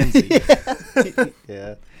real handsy.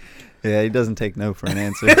 Yeah, he doesn't take no for an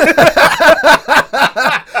answer.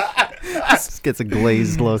 Just gets a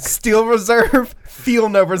glazed look. Steel Reserve, feel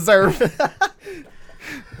no reserve.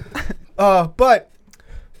 But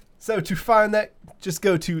so to find that, just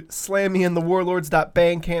go to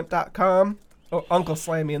slammyandthewarlords.bandcamp.com or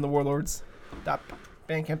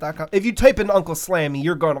UncleSlammyandthewarlords.bandcamp.com. If you type in Uncle Slammy,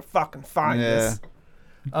 you're gonna fucking find this.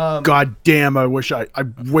 God damn! I wish I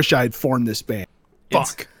had formed this band.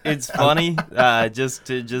 Fuck. It's funny, just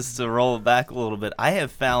to roll it back a little bit. I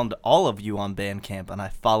have found all of you on Bandcamp, and I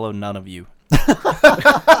follow none of you.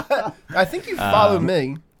 I think you follow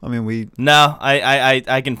me. I mean, we No,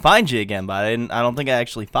 I can find you again, but I don't think I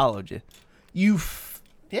actually followed you.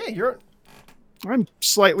 You're. I'm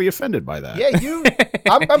slightly offended by that. Yeah, you.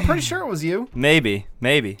 I'm pretty sure it was you. Maybe.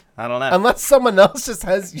 I don't know. Unless someone else just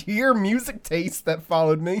has your music taste that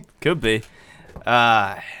followed me. Could be.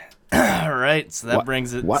 All right, so that What-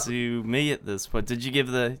 brings it what? to me at this point. Did you give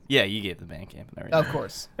the? Yeah, you gave the Bandcamp and everything. Of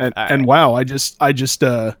course. And, All and right. wow, I just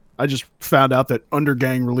found out that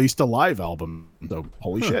Undergang released a live album. So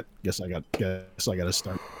holy shit! Guess I got to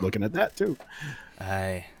start looking at that too.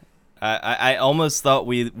 I almost thought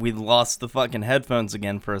we lost the fucking headphones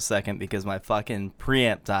again for a second because my fucking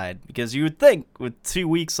preamp died. Because you would think with 2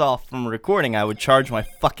 weeks off from recording, I would charge my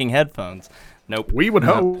fucking headphones. Nope. We would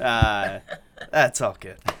hope. That's all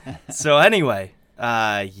good. So anyway,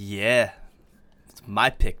 yeah, it's my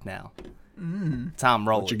pick now. Tom,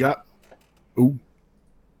 roll What you it. got? Ooh.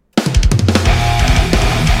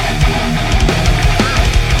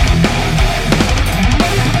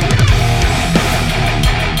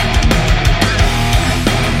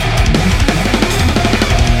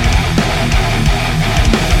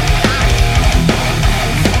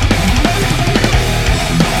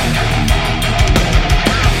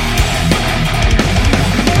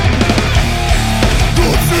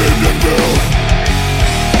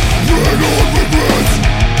 Red on regrets.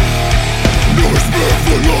 No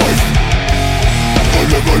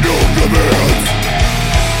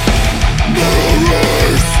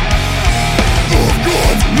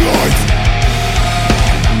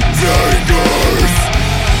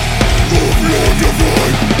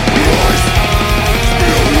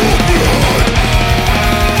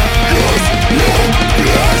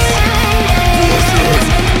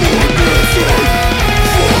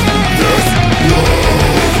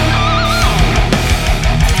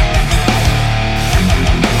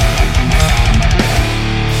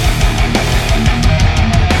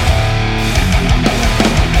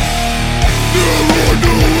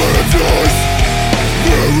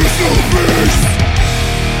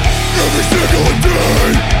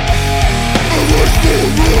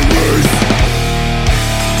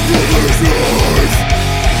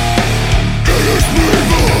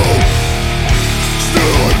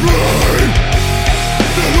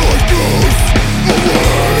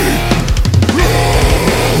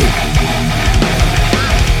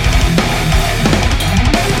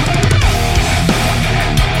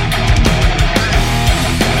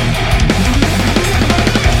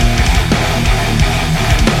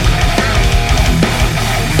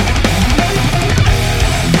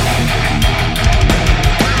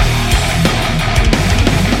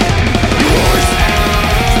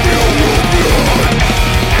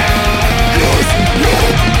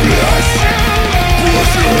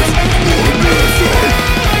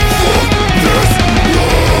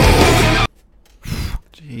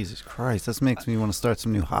Christ, this makes me want to start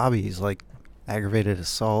some new hobbies like aggravated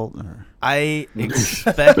assault or I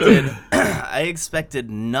expected I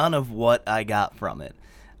expected none of what I got from it.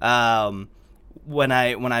 When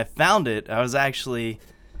I found it, I was actually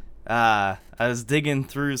I was digging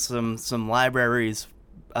through some libraries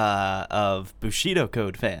of Bushido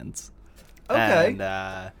Code fans.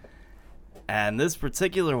 Okay. And this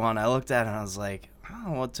particular one, I looked at and I was like, I don't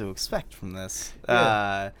know what to expect from this.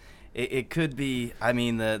 Yeah. It could be, I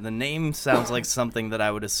mean, the name sounds like something that I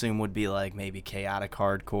would assume would be like maybe chaotic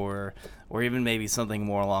hardcore, or even maybe something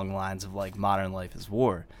more along the lines of like Modern Life is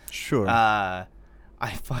War. sure. I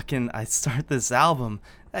start this album.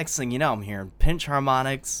 Next thing you know, I'm hearing pinch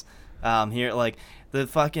harmonics. Here, like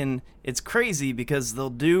it's crazy because they'll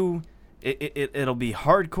do it'll be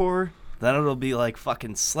hardcore, then it'll be like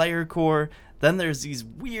fucking Slayercore. Then there's these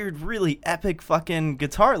weird, really epic fucking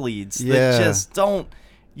guitar leads that just don't.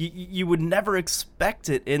 You would never expect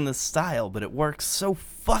it in the style, but it works so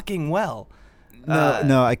fucking well.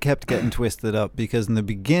 No, I kept getting twisted up because in the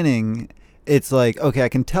beginning, it's like, okay, I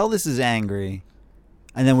can tell this is angry,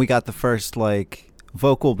 and then we got the first like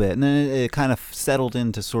vocal bit, and then it kind of settled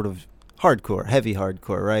into sort of hardcore, heavy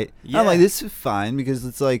hardcore, right? Yeah. I'm like, this is fine because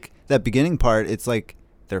it's like that beginning part. It's like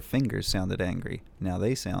their fingers sounded angry. Now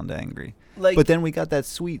they sound angry. Like, But then we got that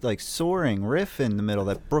sweet like soaring riff in the middle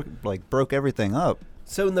that broke everything up.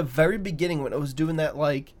 so in the very beginning when it was doing that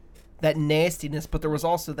like that nastiness, but there was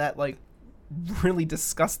also that like really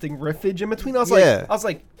disgusting riffage in between. I was Yeah.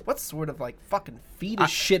 like, what sort of like fucking fetus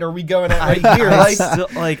shit are we going at right here?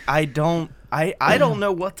 Like, I don't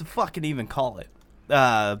know what to fucking even call it.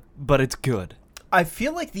 But it's good. I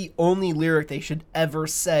feel like the only lyric they should ever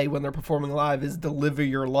say when they're performing live is "Deliver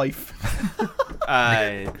your life."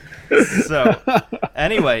 So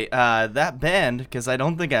anyway, that band, because I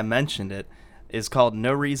don't think I mentioned it, is called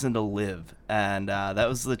No Reason to Live, and that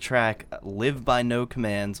was the track "Live by No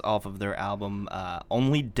Commands" off of their album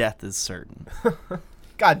 "Only Death Is Certain."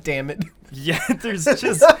 God damn it! Yeah,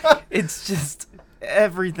 it's just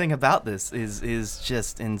everything about this is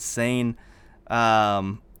just insane,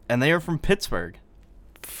 and they are from Pittsburgh.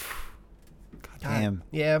 Damn,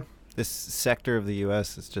 Yeah, this sector of the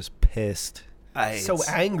U.S. is just pissed. so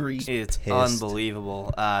angry. It's Pissed.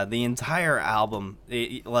 unbelievable. The entire album,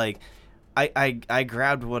 I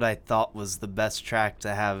grabbed what I thought was the best track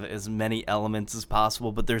to have as many elements as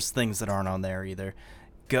possible, but there's things that aren't on there either.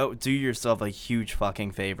 Go do yourself a huge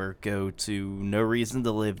fucking favor. Go to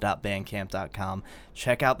noreasontolive.bandcamp.com.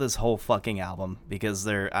 Check out this whole fucking album because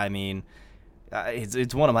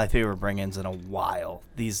it's one of my favorite bring-ins in a while.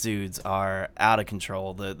 These dudes are out of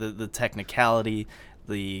control. The technicality,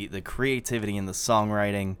 the creativity in the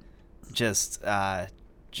songwriting, just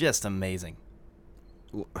amazing.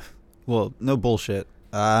 Well, no bullshit.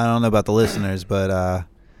 I don't know about the listeners, but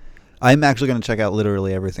I'm actually going to check out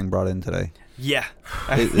literally everything brought in today. Yeah.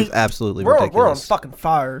 It's absolutely We're on ridiculous. fucking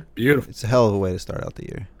fire. Beautiful. It's a hell of a way to start out the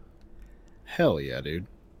year. Hell yeah, dude.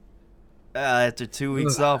 After 2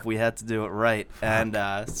 weeks off, we had to do it right. And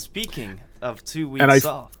speaking of 2 weeks And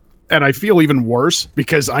off, And I feel even worse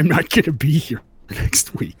because I'm not going to be here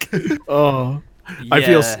next week. I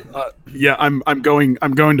feel I'm going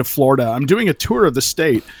to Florida. I'm doing a tour of the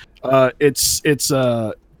state. It's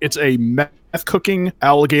a meth cooking,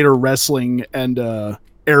 alligator wrestling, and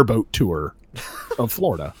airboat tour of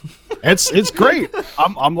Florida. It's great.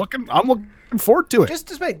 I'm looking forward to it.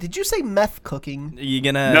 Just wait. Did you say meth cooking? you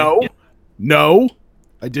gonna No,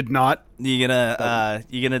 I did not. you gonna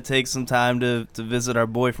take some time to visit our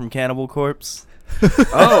boy from Cannibal Corpse?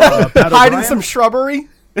 Oh, Pat Hide in O'Brien? some shrubbery.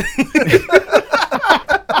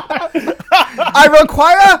 I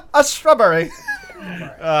require a shrubbery.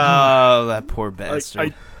 Oh, that poor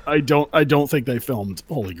bastard. I don't think they filmed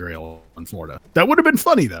Holy Grail in Florida. That would have been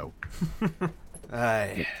funny though.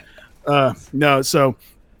 Aye. No, so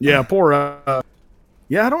yeah, poor.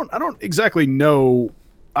 Yeah, I don't exactly know.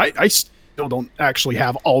 I still don't actually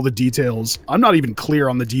have all the details. I'm not even clear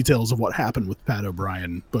on the details of what happened with Pat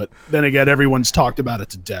O'Brien. But then again, everyone's talked about it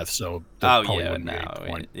to death. So there Oh probably yeah, wouldn't be any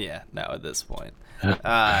point. no. At this point.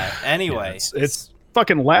 Anyway, It's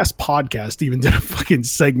fucking last podcast even did a fucking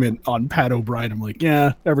segment on Pat O'Brien. I'm like,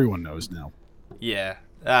 yeah, everyone knows now. yeah.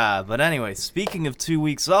 But anyway, speaking of 2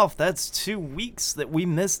 weeks off, that's 2 weeks that we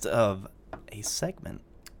missed of a segment.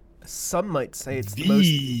 Some might say it's the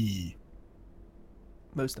The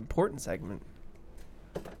most important segment.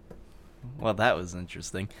 Well, that was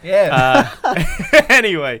interesting. Yeah.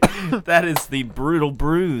 Anyway, that is the Brutal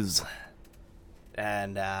Bruise.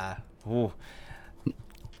 And,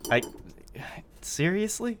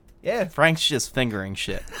 seriously? Yeah. Frank's just fingering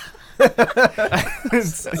shit.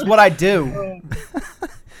 It's what I do.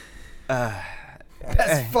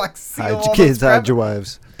 Best fuck seal Hide all your those kids, hide your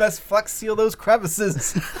wives. Best fuck seal those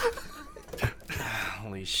crevices.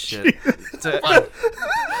 Holy shit.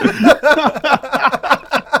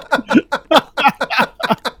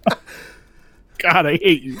 God, I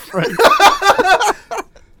hate you, Frank.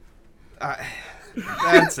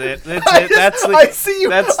 That's it. That's it. That's the, I see you.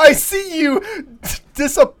 That's, I see you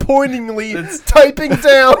disappointingly typing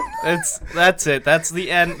down. That's it. That's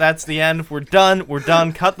the end. That's the end. We're done. We're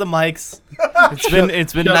done. Cut the mics.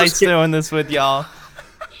 It's been nice doing this with y'all.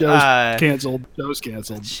 Show's canceled. Show's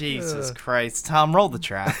canceled. Jesus Christ. Tom, roll the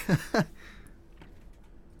track.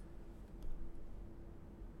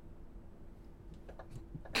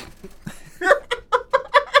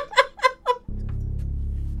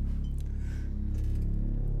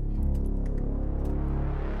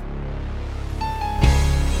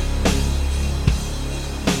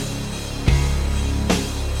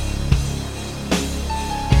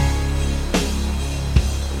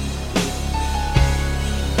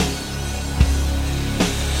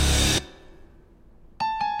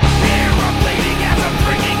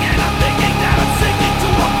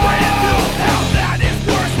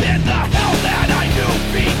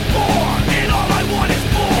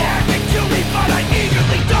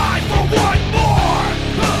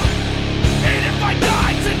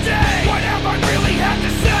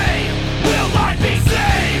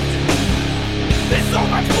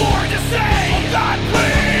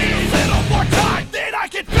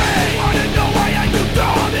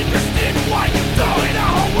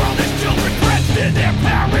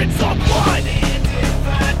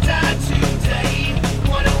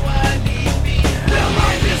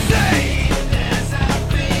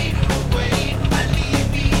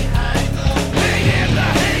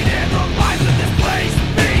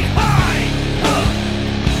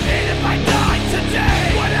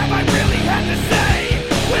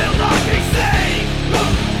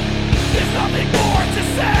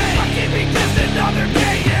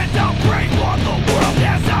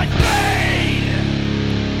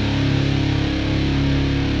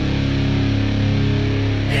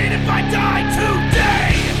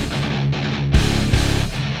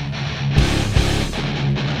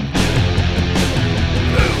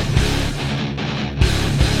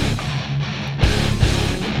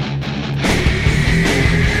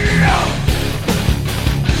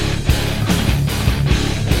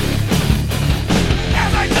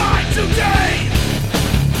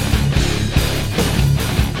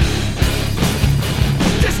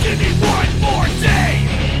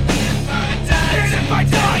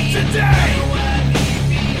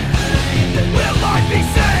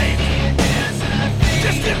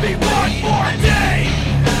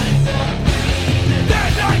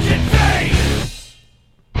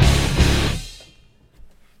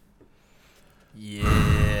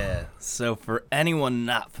 So for anyone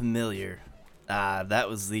not familiar, that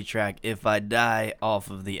was the track "If I Die"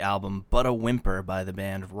 off of the album "But a Whimper" by the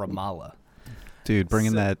band Ramallah. Dude,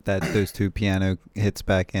 bringing those two piano hits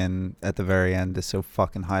back in at the very end is so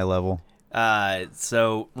fucking high level.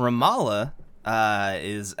 So Ramallah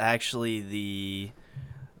is actually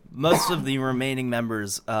most of the remaining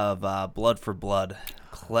members of Blood for Blood,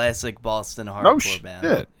 classic Boston hardcore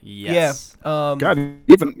band. Yes. Yeah. God,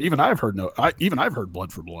 even I've heard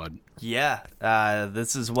Blood for Blood. Yeah.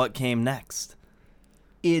 This is what came next.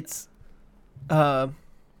 It's Ramallah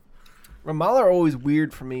are always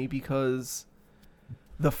weird for me because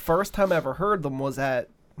the first time I ever heard them was at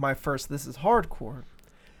my first This Is Hardcore.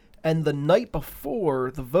 And the night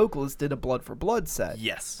before, the vocalist did a Blood for Blood set.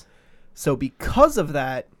 Yes. So because of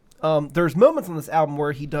that, there's moments on this album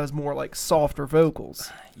where he does more like softer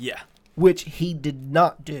vocals. Yeah. Which he did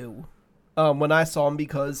not do when I saw him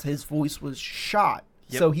because his voice was shot.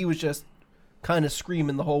 Yep. So he was just kind of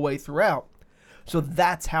screaming the whole way throughout. So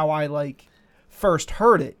that's how I first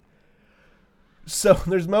heard it. So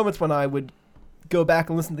there's moments when I would go back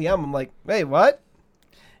and listen to the album. I'm like, hey, what?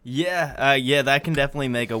 Yeah, that can definitely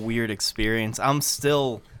make a weird experience.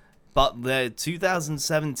 But the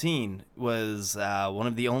 2017 was one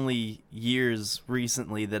of the only years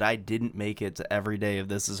recently that I didn't make it to every day of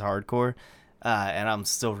This Is Hardcore, and I'm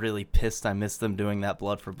still really pissed I missed them doing that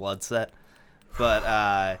Blood for Blood set.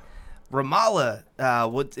 But Ramallah,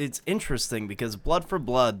 it's interesting because Blood for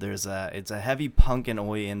Blood, it's a heavy punk and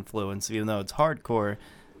oi influence, even though it's hardcore.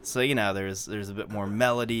 So there's a bit more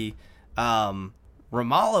melody.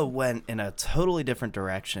 Ramallah went in a totally different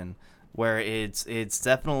direction, where it's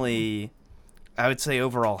definitely, I would say,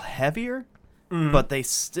 overall heavier, but they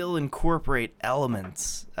still incorporate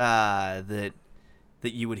elements that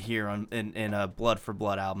you would hear in a Blood for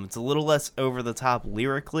Blood album. It's a little less over the top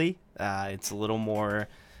lyrically. It's a little more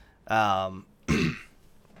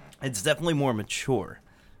It's definitely more mature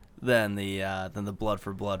than the Blood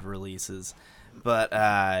for Blood releases, but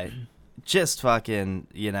just fucking,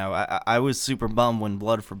 I was super bummed when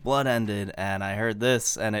Blood for Blood ended, and I heard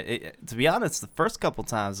this, and it to be honest, the first couple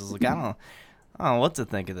times I was like, I don't know what to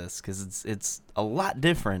think of this, because it's a lot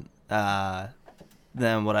different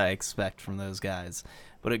than what I expect from those guys,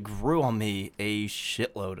 but it grew on me a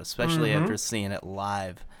shitload, especially after seeing it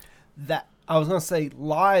live. That I was gonna say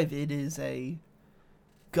live, it is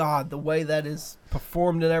God, the way that is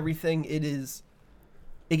performed and everything, it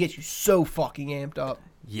gets you so fucking amped up.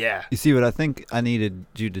 Yeah. You see, what I think I needed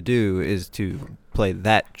you to do is to play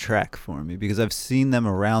that track for me, because I've seen them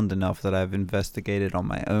around enough that I've investigated on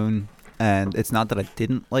my own, and it's not that I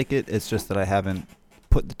didn't like it, it's just that I haven't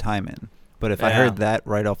put the time in. But if I heard that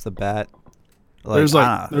right off the bat, there's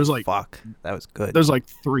like fuck, that was good. There's like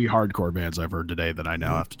 3 hardcore bands I've heard today that I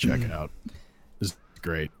now have to check out. It's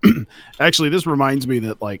great. Actually, this reminds me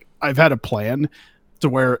that like I've had a plan to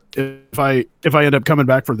where if I end up coming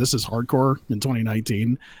back for This Is Hardcore in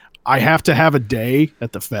 2019, I have to have a day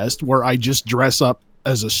at the fest where I just dress up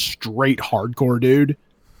as a straight hardcore dude.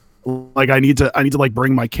 Like I need to like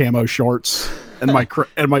bring my camo shorts and my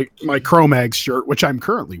Cro-Mags shirt, which I'm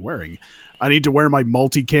currently wearing. I need to wear my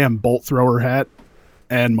multicam bolt thrower hat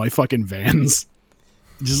and my fucking Vans.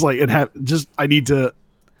 I need to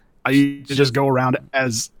just go around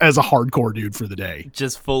as a hardcore dude for the day.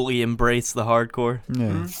 Just fully embrace the hardcore.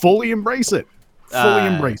 Yeah. Fully embrace it.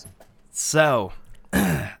 Embrace it. So,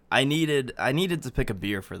 I needed to pick a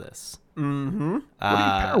beer for this. Mm-hmm. What do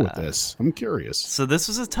you pair with this? I'm curious. So this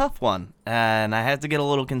was a tough one, and I had to get a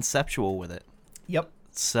little conceptual with it. Yep.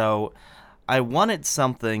 So, I wanted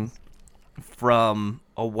something from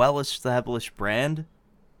a well-established brand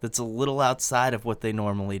that's a little outside of what they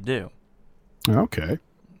normally do. Okay.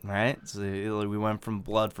 Right? So we went from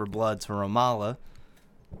Blood for Blood to Ramallah.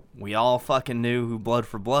 We all fucking knew who Blood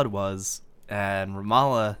for Blood was, and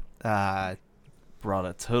Ramallah brought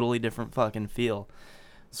a totally different fucking feel.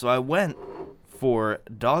 So I went for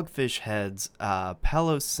Dogfish Head's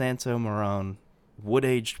Palo Santo Marron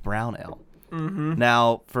wood-aged brown ale. Mm-hmm.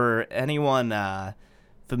 Now, for anyone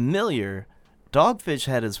familiar, Dogfish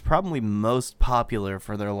Head is probably most popular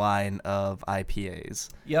for their line of IPAs.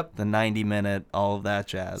 Yep. The 90-minute, all of that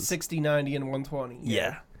jazz. 60, 90, and 120.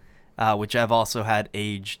 Yeah. Which I've also had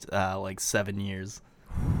aged like 7 years.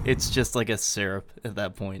 It's just like a syrup at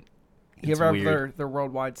that point. You ever have their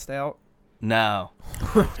worldwide stout? No.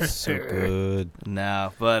 So good.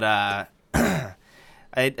 No, but I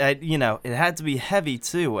it had to be heavy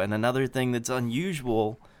too. And another thing that's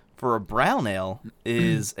unusual for a brown ale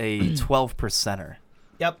is a 12%er.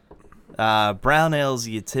 Yep. Brown ales,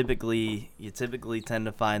 you typically tend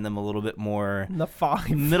to find them a little bit more The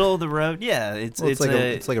 5. middle of the road. Yeah, it's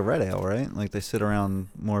like a red ale, right? Like they sit around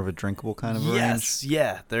more of a drinkable kind of range. Yes,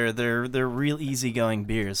 yeah, they're real easygoing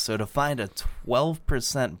beers. So to find a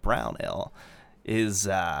 12% brown ale is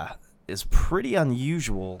pretty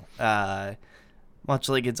unusual. Much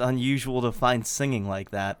like it's unusual to find singing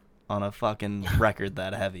like that on a fucking record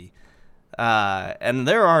that heavy. And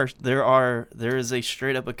there is a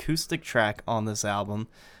straight up acoustic track on this album,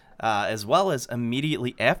 as well as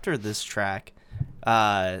immediately after this track,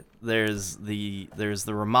 there's the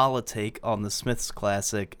Ramallah take on the Smiths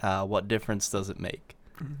classic, What Difference Does It Make?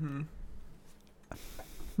 Mm-hmm.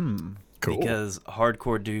 Cool. Because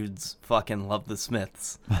hardcore dudes fucking love the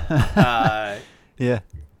Smiths. Yeah.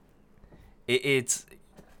 It's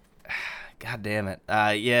God damn it.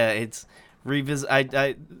 It's revisit.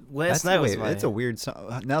 I last night was It's a weird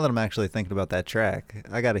song. Now that I'm actually thinking about that track,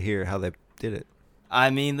 I got to hear how they did it. I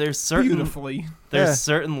mean, there's certain Beautifully.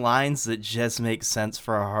 certain lines that just make sense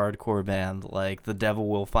for a hardcore band, like "The devil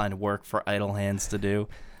will find work for idle hands to do."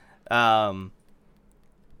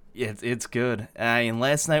 It's good. I mean,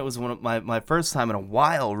 last night was one of my first time in a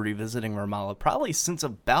while revisiting Ramallah, probably since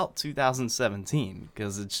about 2017,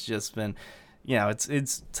 because it's just been.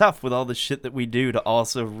 It's tough with all the shit that we do to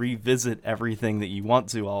also revisit everything that you want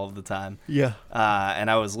to all of the time. Yeah.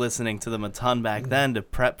 And I was listening to them a ton back then to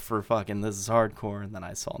prep for fucking This Is Hardcore, and then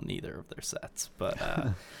I saw neither of their sets. But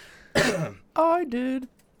I did.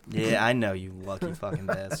 yeah, I know, you lucky fucking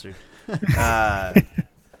bastard.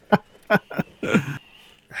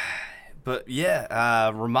 But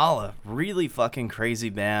yeah, Ramallah, really fucking crazy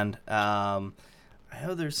band. I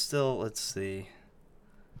know there's still, let's see.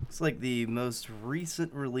 Looks like the most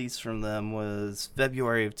recent release from them was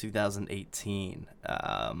February of 2018.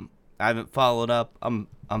 I haven't followed up. I'm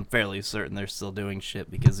fairly certain they're still doing shit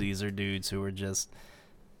because these are dudes who are just,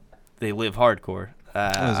 they live hardcore.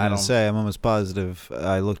 I was going to say, I'm almost positive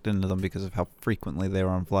I looked into them because of how frequently they were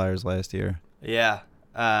on flyers last year. Yeah.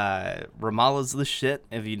 Ramallah's the shit.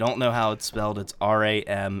 If you don't know how it's spelled, it's Ramallah.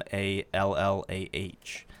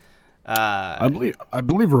 I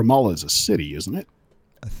believe Ramallah is a city, isn't it?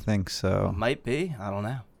 I think so. Might be. I don't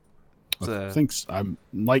know. I'm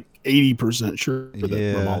like 80% sure that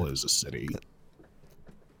Yeah. Ramallah is a city.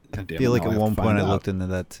 God I damn feel it, like now at I have one to point find I out. looked into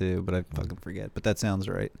that too, but I fucking forget. But that sounds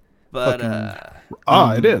right. But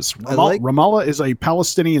It is. I like- Ramallah is a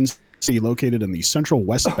Palestinian city located in the central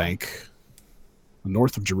West Bank,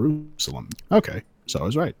 north of Jerusalem. Okay, so I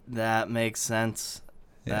was right. that makes sense.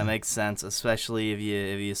 Yeah. That makes sense, especially if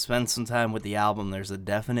you spend some time with the album. There's a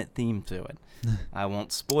definite theme to it. I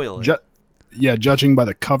won't spoil it. Judging by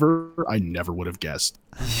the cover, I never would have guessed.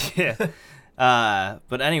 Yeah.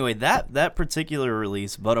 But anyway, that particular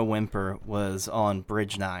release, But a Whimper, was on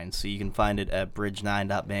Bridge 9, so you can find it at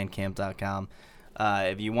bridge9.bandcamp.com.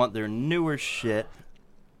 If you want their newer shit,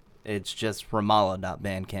 it's just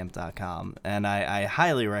ramallah.bandcamp.com, and I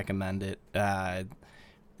highly recommend it.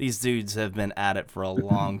 These dudes have been at it for a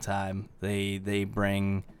long time. They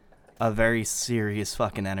bring a very serious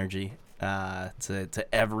fucking energy to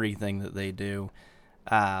everything that they do,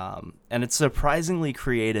 and it's surprisingly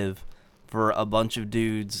creative for a bunch of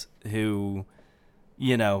dudes who,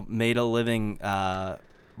 you know, made a living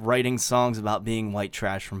writing songs about being white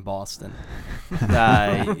trash from Boston.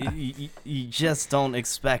 You just don't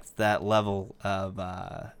expect that level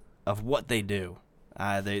of what they do.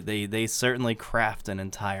 They certainly craft an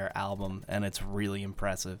entire album, and it's really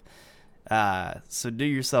impressive. So do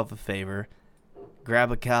yourself a favor,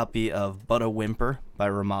 grab a copy of But a Whimper by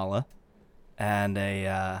Ramallah, and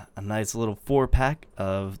a nice little 4-pack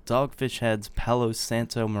of Dogfish Head's Palo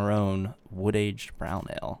Santo Marone wood-aged brown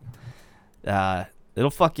ale. It'll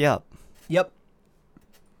fuck you up. Yep.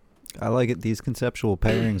 I like it. These conceptual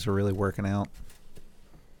pairings are really working out.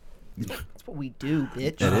 That's what we do,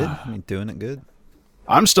 bitch. It is. I mean, doing it good.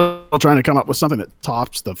 I'm still trying to come up with something that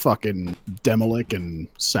tops the fucking Demolik and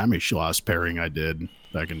Sammy Schloss pairing I did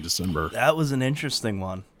back in December. That was an interesting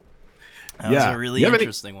one. That Yeah. was a really You have any-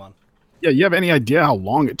 interesting one. Yeah, you have any idea how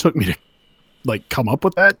long it took me to like come up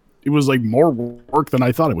with that? It was like more work than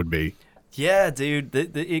I thought it would be. Yeah, dude,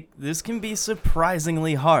 this can be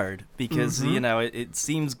surprisingly hard because, you know, it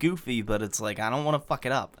seems goofy, but it's like, I don't want to fuck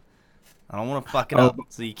it up. I don't want to fuck it up.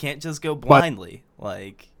 So you can't just go blindly.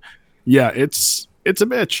 Yeah, it's a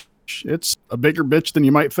bitch. It's a bigger bitch than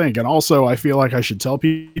you might think. And also, I feel like I should tell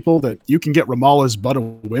people that you can get Ramallah's But a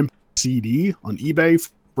Whimper CD on eBay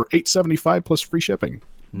for $8.75 plus free shipping.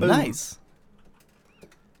 Nice.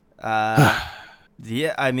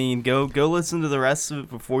 Yeah, I mean, go listen to the rest of it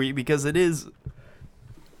before you, because there's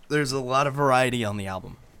a lot of variety on the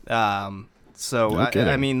album. So No kidding.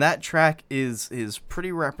 I mean, that track is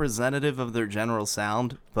pretty representative of their general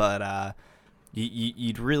sound, but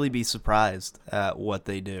you'd really be surprised at what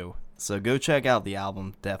they do. So go check out the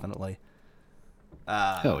album, definitely.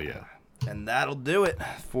 Hell yeah. And that'll do it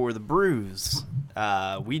for the brews.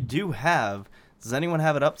 We do have. Does anyone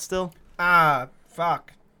have it up still?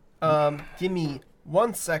 Fuck. Give me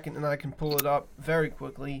 1 second and I can pull it up very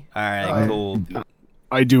quickly. All right, cool.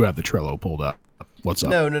 I do have the Trello pulled up. What's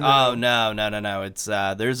up? No. Oh no! It's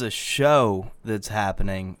there's a show that's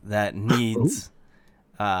happening that needs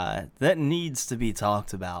to be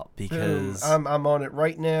talked about because I'm on it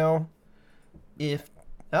right now. Here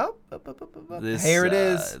it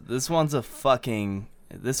is. This one's a fucking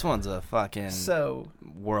So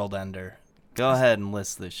world ender. Go ahead and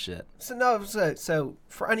list this shit. So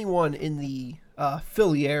for anyone in the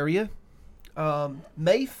Philly area,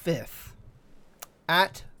 May 5th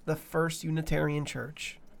at the First Unitarian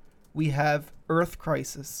Church, we have Earth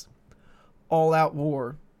Crisis, All Out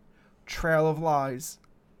War, Trail of Lies,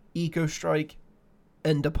 Eco Strike,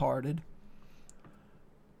 and Departed.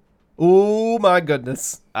 Oh my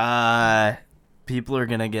goodness. People are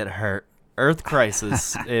gonna get hurt. Earth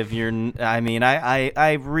Crisis. If you're, I mean,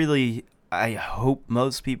 I really. I hope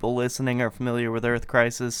most people listening are familiar with Earth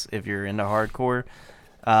Crisis if you're into hardcore.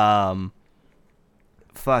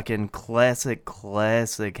 Fucking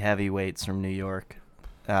classic heavyweights from New York.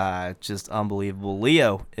 Just unbelievable.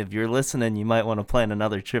 Leo, if you're listening, you might want to plan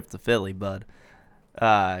another trip to Philly, bud.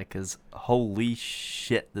 Because holy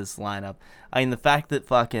shit, this lineup. I mean, the fact that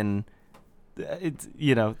fucking, it's,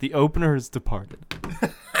 you know, the opener is Departed.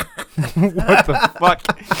 What the fuck?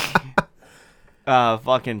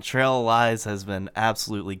 Fucking Trail of Lies has been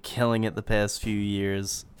absolutely killing it the past few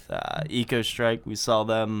years. Eco Strike, we saw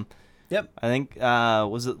them. Yep. I think,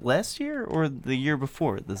 was it last year or the year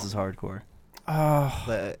before? This is hardcore.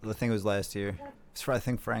 I think it was last year. I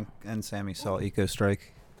think Frank and Sammy saw Eco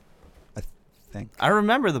Strike. I think. I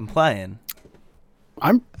remember them playing,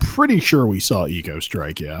 I'm pretty sure we saw Eco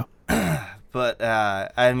Strike. Yeah. but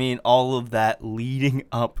I mean, all of that leading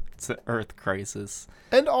up to Earth Crisis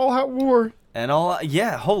And All Out War. and all.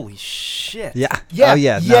 Yeah, holy shit. Yeah. Yeah, Oh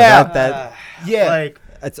yeah. No, yeah. that Yeah. Like,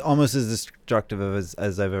 it's almost as destructive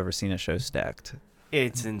as I've ever seen a show stacked.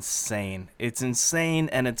 it's insane. It's insane,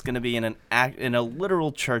 and it's gonna be in a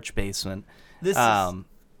literal church basement. This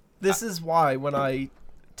is why when I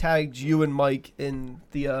tagged you and Mike in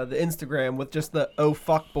the Instagram with just the "oh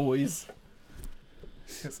fuck boys."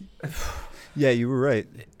 Yeah, you were right.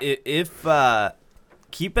 If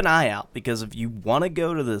keep an eye out, because if you want to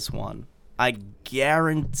go to this one, I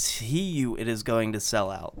guarantee you it is going to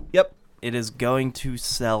sell out. Yep. It is going to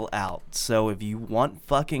sell out. So if you want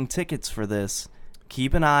fucking tickets for this,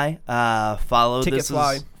 keep an eye. Follow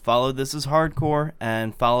Ticketfly. Follow This Is Hardcore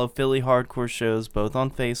and follow Philly Hardcore shows both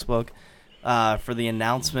on Facebook for the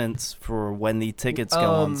announcements for when the tickets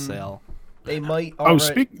go on sale. They might. Oh,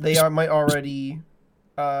 might already.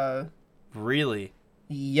 Really?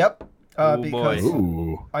 Yep. Oh, Because boy.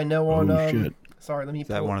 Ooh. I know Oh, on. shit. Sorry, let me. Is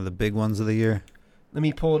that pull, one of the big ones of the year? Let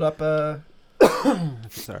me pull it up.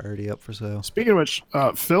 It's already up for sale. Speaking of which,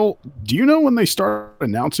 Phil, do you know when they start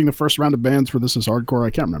announcing the first round of bands for This Is Hardcore? I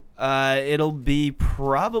can't remember. It'll be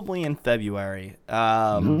probably in February.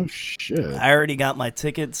 Oh shit. I already got my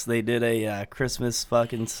tickets. They did a Christmas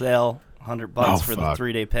fucking sale, $100 Oh, for the fuck.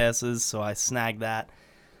 3-day passes, so I snagged that.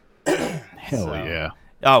 Hell So- yeah.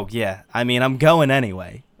 Oh yeah, I mean I'm going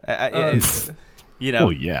anyway. It's, you know, Oh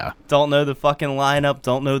yeah. don't know the fucking lineup.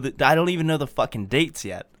 I don't even know the fucking dates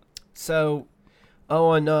yet. So,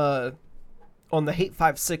 on the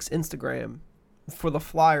Hate56 Instagram, for the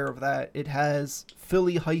flyer of that, it has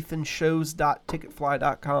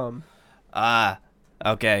philly-shows.ticketfly.com.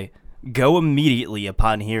 Okay. Go immediately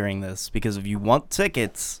upon hearing this, because if you want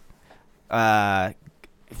tickets,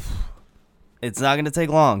 it's not gonna take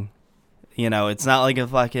long. You know, it's not like a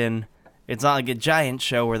giant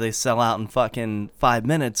show where they sell out in fucking 5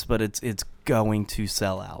 minutes, but it's going to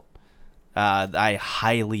sell out. I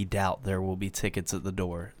highly doubt there will be tickets at the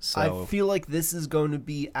door. So I feel like this is going to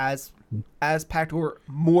be as packed or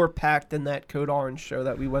more packed than that Code Orange show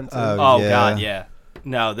that we went to. Oh Yeah. god, yeah.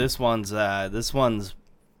 No, this one's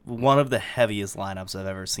one of the heaviest lineups I've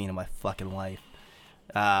ever seen in my fucking life.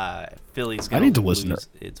 Philly's gonna need to listen to lose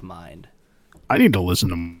its mind. I need to listen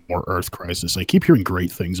to more Earth Crisis. I keep hearing great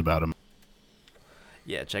things about him.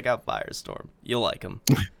 Yeah, check out Firestorm. You'll like them.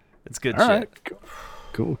 It's good All shit. right.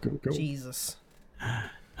 Cool. Jesus.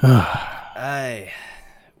 Well,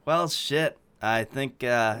 shit. I think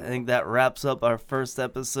that wraps up our first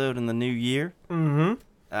episode in the new year. Mm-hmm.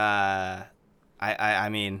 I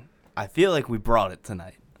mean, I feel like we brought it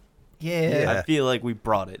tonight. Yeah. I feel like we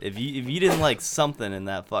brought it. If you didn't like something in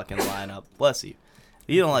that fucking lineup, bless you.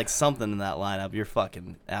 If you don't like something in that lineup, you're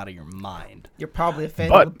fucking out of your mind. You're probably a fan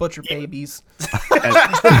But- of the Butcher Babies.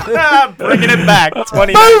 Bringing it back,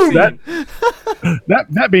 2019.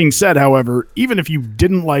 That being said, however, even if you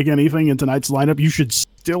didn't like anything in tonight's lineup, you should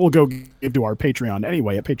still go give to our Patreon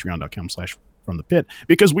anyway at patreon.com/fromthepit,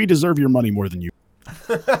 because we deserve your money more than you.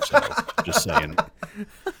 So, just saying.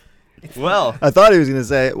 Well, I thought he was gonna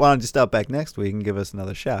say, "Why don't you stop back next week and give us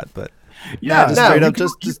another shot?" But Yeah, just no, straight you up, can-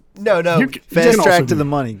 just No. you can fast also track to do- the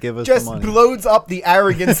money. Give us Just the money. blows up the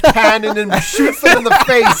arrogance cannon and shoots them in the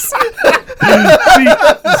face.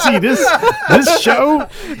 see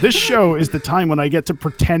this show is the time when I get to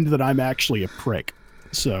pretend that I'm actually a prick.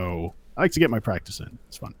 So I like to get my practice in.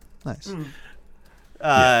 It's fun. Nice.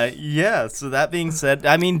 yeah. So that being said,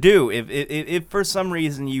 I mean, if for some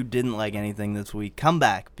reason you didn't like anything this week, come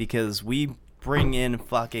back, because we bring in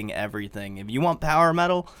fucking everything. If you want power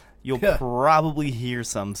metal, you'll probably hear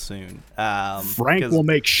some soon. Frank 'cause will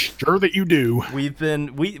make sure that you do. We've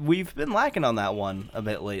been lacking on that one a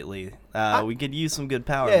bit lately. We could use some good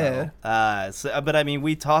power Yeah. metal. But I mean,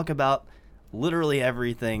 we talk about literally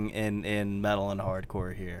everything in metal and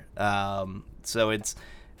hardcore here. So it's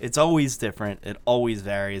always different. It always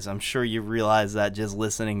varies. I'm sure you realize that just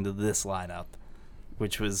listening to this lineup,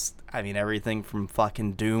 which was, I mean, everything from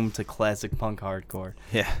fucking doom to classic punk hardcore.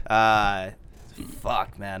 Yeah.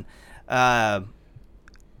 Fuck, man.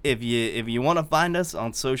 If you want to find us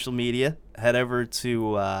on social media, head over to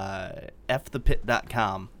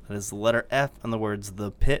fthepit.com. That is the letter F and the words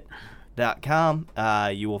thepit.com.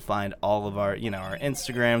 You will find all of our, our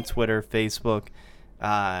Instagram, Twitter, Facebook,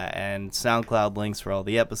 and SoundCloud links for all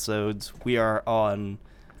the episodes. We are on,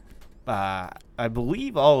 I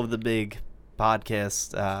believe, all of the big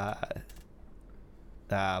podcast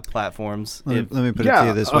platforms. Let me put it to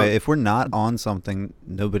you this way: if we're not on something,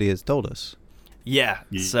 nobody has told us. Yeah.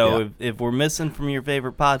 So if we're missing from your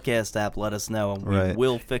favorite podcast app, let us know, and we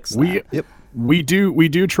will fix that. We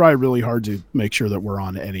do try really hard to make sure that we're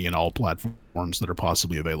on any and all platforms that are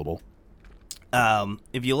possibly available.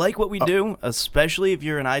 If you like what we do, especially if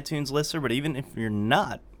you're an iTunes listener, but even if you're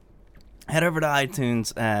not, head over to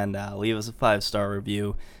iTunes and leave us a 5-star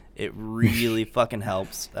review. It really fucking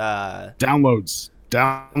helps. Downloads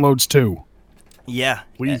too. Yeah,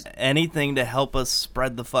 Please. Anything to help us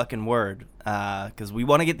spread the fucking word, because we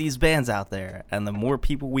want to get these bands out there, and the more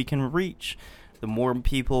people we can reach, the more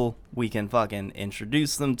people we can fucking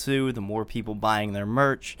introduce them to, the more people buying their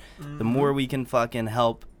merch, the more we can fucking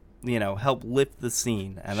help lift the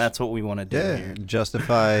scene, and that's what we want to do here.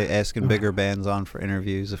 Justify asking bigger bands on for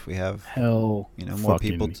interviews if we have more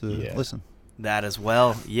people to listen. That as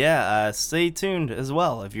well. Yeah, stay tuned as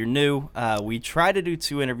well. If you're new, we try to do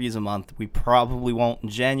 2 interviews a month. We probably won't in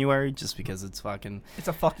January just because it's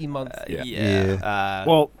a fucking month.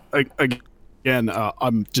 Well, again,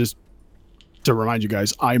 I'm just to remind you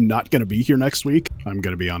guys, I'm not going to be here next week. I'm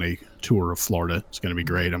going to be on a tour of Florida. It's going to be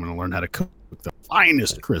great. I'm going to learn how to cook the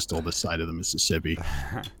finest crystal this side of the Mississippi.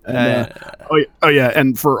 And,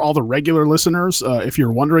 and for all the regular listeners, if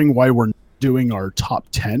you're wondering why we're doing our top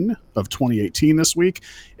 10 of 2018 this week,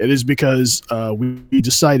 it is because we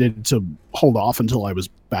decided to hold off until I was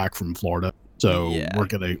back from Florida. So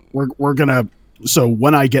we're gonna so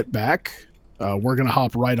when I get back, we're gonna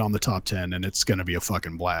hop right on the top 10, and it's gonna be a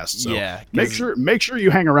fucking blast. So make sure you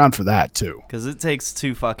hang around for that too, because it takes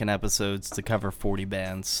 2 fucking episodes to cover 40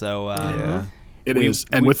 bands. So it is,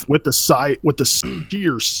 and with the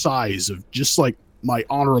sheer size of just like my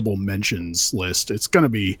honorable mentions list, it's gonna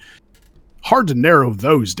be hard to narrow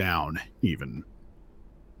those down even.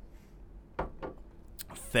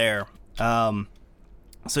 Fair.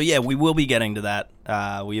 So yeah, we will be getting to that.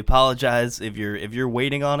 We apologize if you're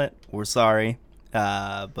waiting on it. We're sorry.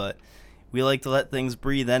 But we like to let things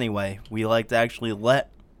breathe anyway. We like to actually let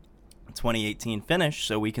 2018 finish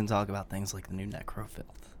so we can talk about things like the new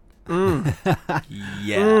Necrofilth.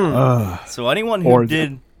 So anyone who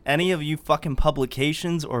did any of you fucking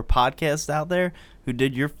publications or podcasts out there who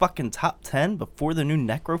did your fucking top 10 before the new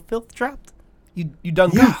Necrofilth dropped, you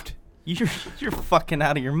done goofed. You're fucking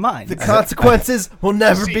out of your mind. The consequences will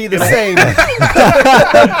never be the same.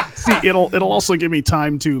 See, it'll also give me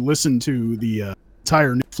time to listen to the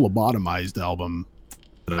entire new Phlebotomized album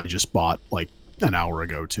that I just bought like an hour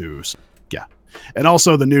ago too. So, yeah, and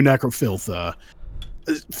also the new Necrofilth.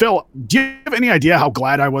 Phil, do you have any idea how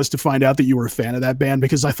glad I was to find out that you were a fan of that band?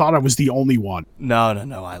 Because I thought I was the only one. No.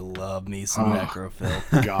 I love me some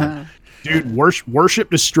Necrofilth. God, dude, Worship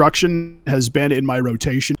Destruction has been in my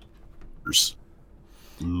rotation.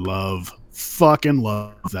 Fucking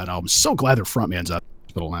love that album. So glad their frontman's out of the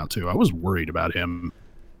hospital now too. I was worried about him.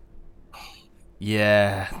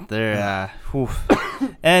 Yeah, they're.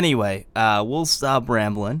 Anyway, we'll stop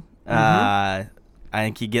rambling. I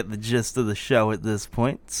think you get the gist of the show at this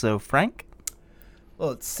point. So, Frank?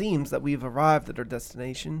 Well, it seems that we've arrived at our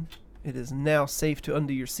destination. It is now safe to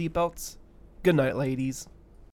undo your seatbelts. Good night, ladies.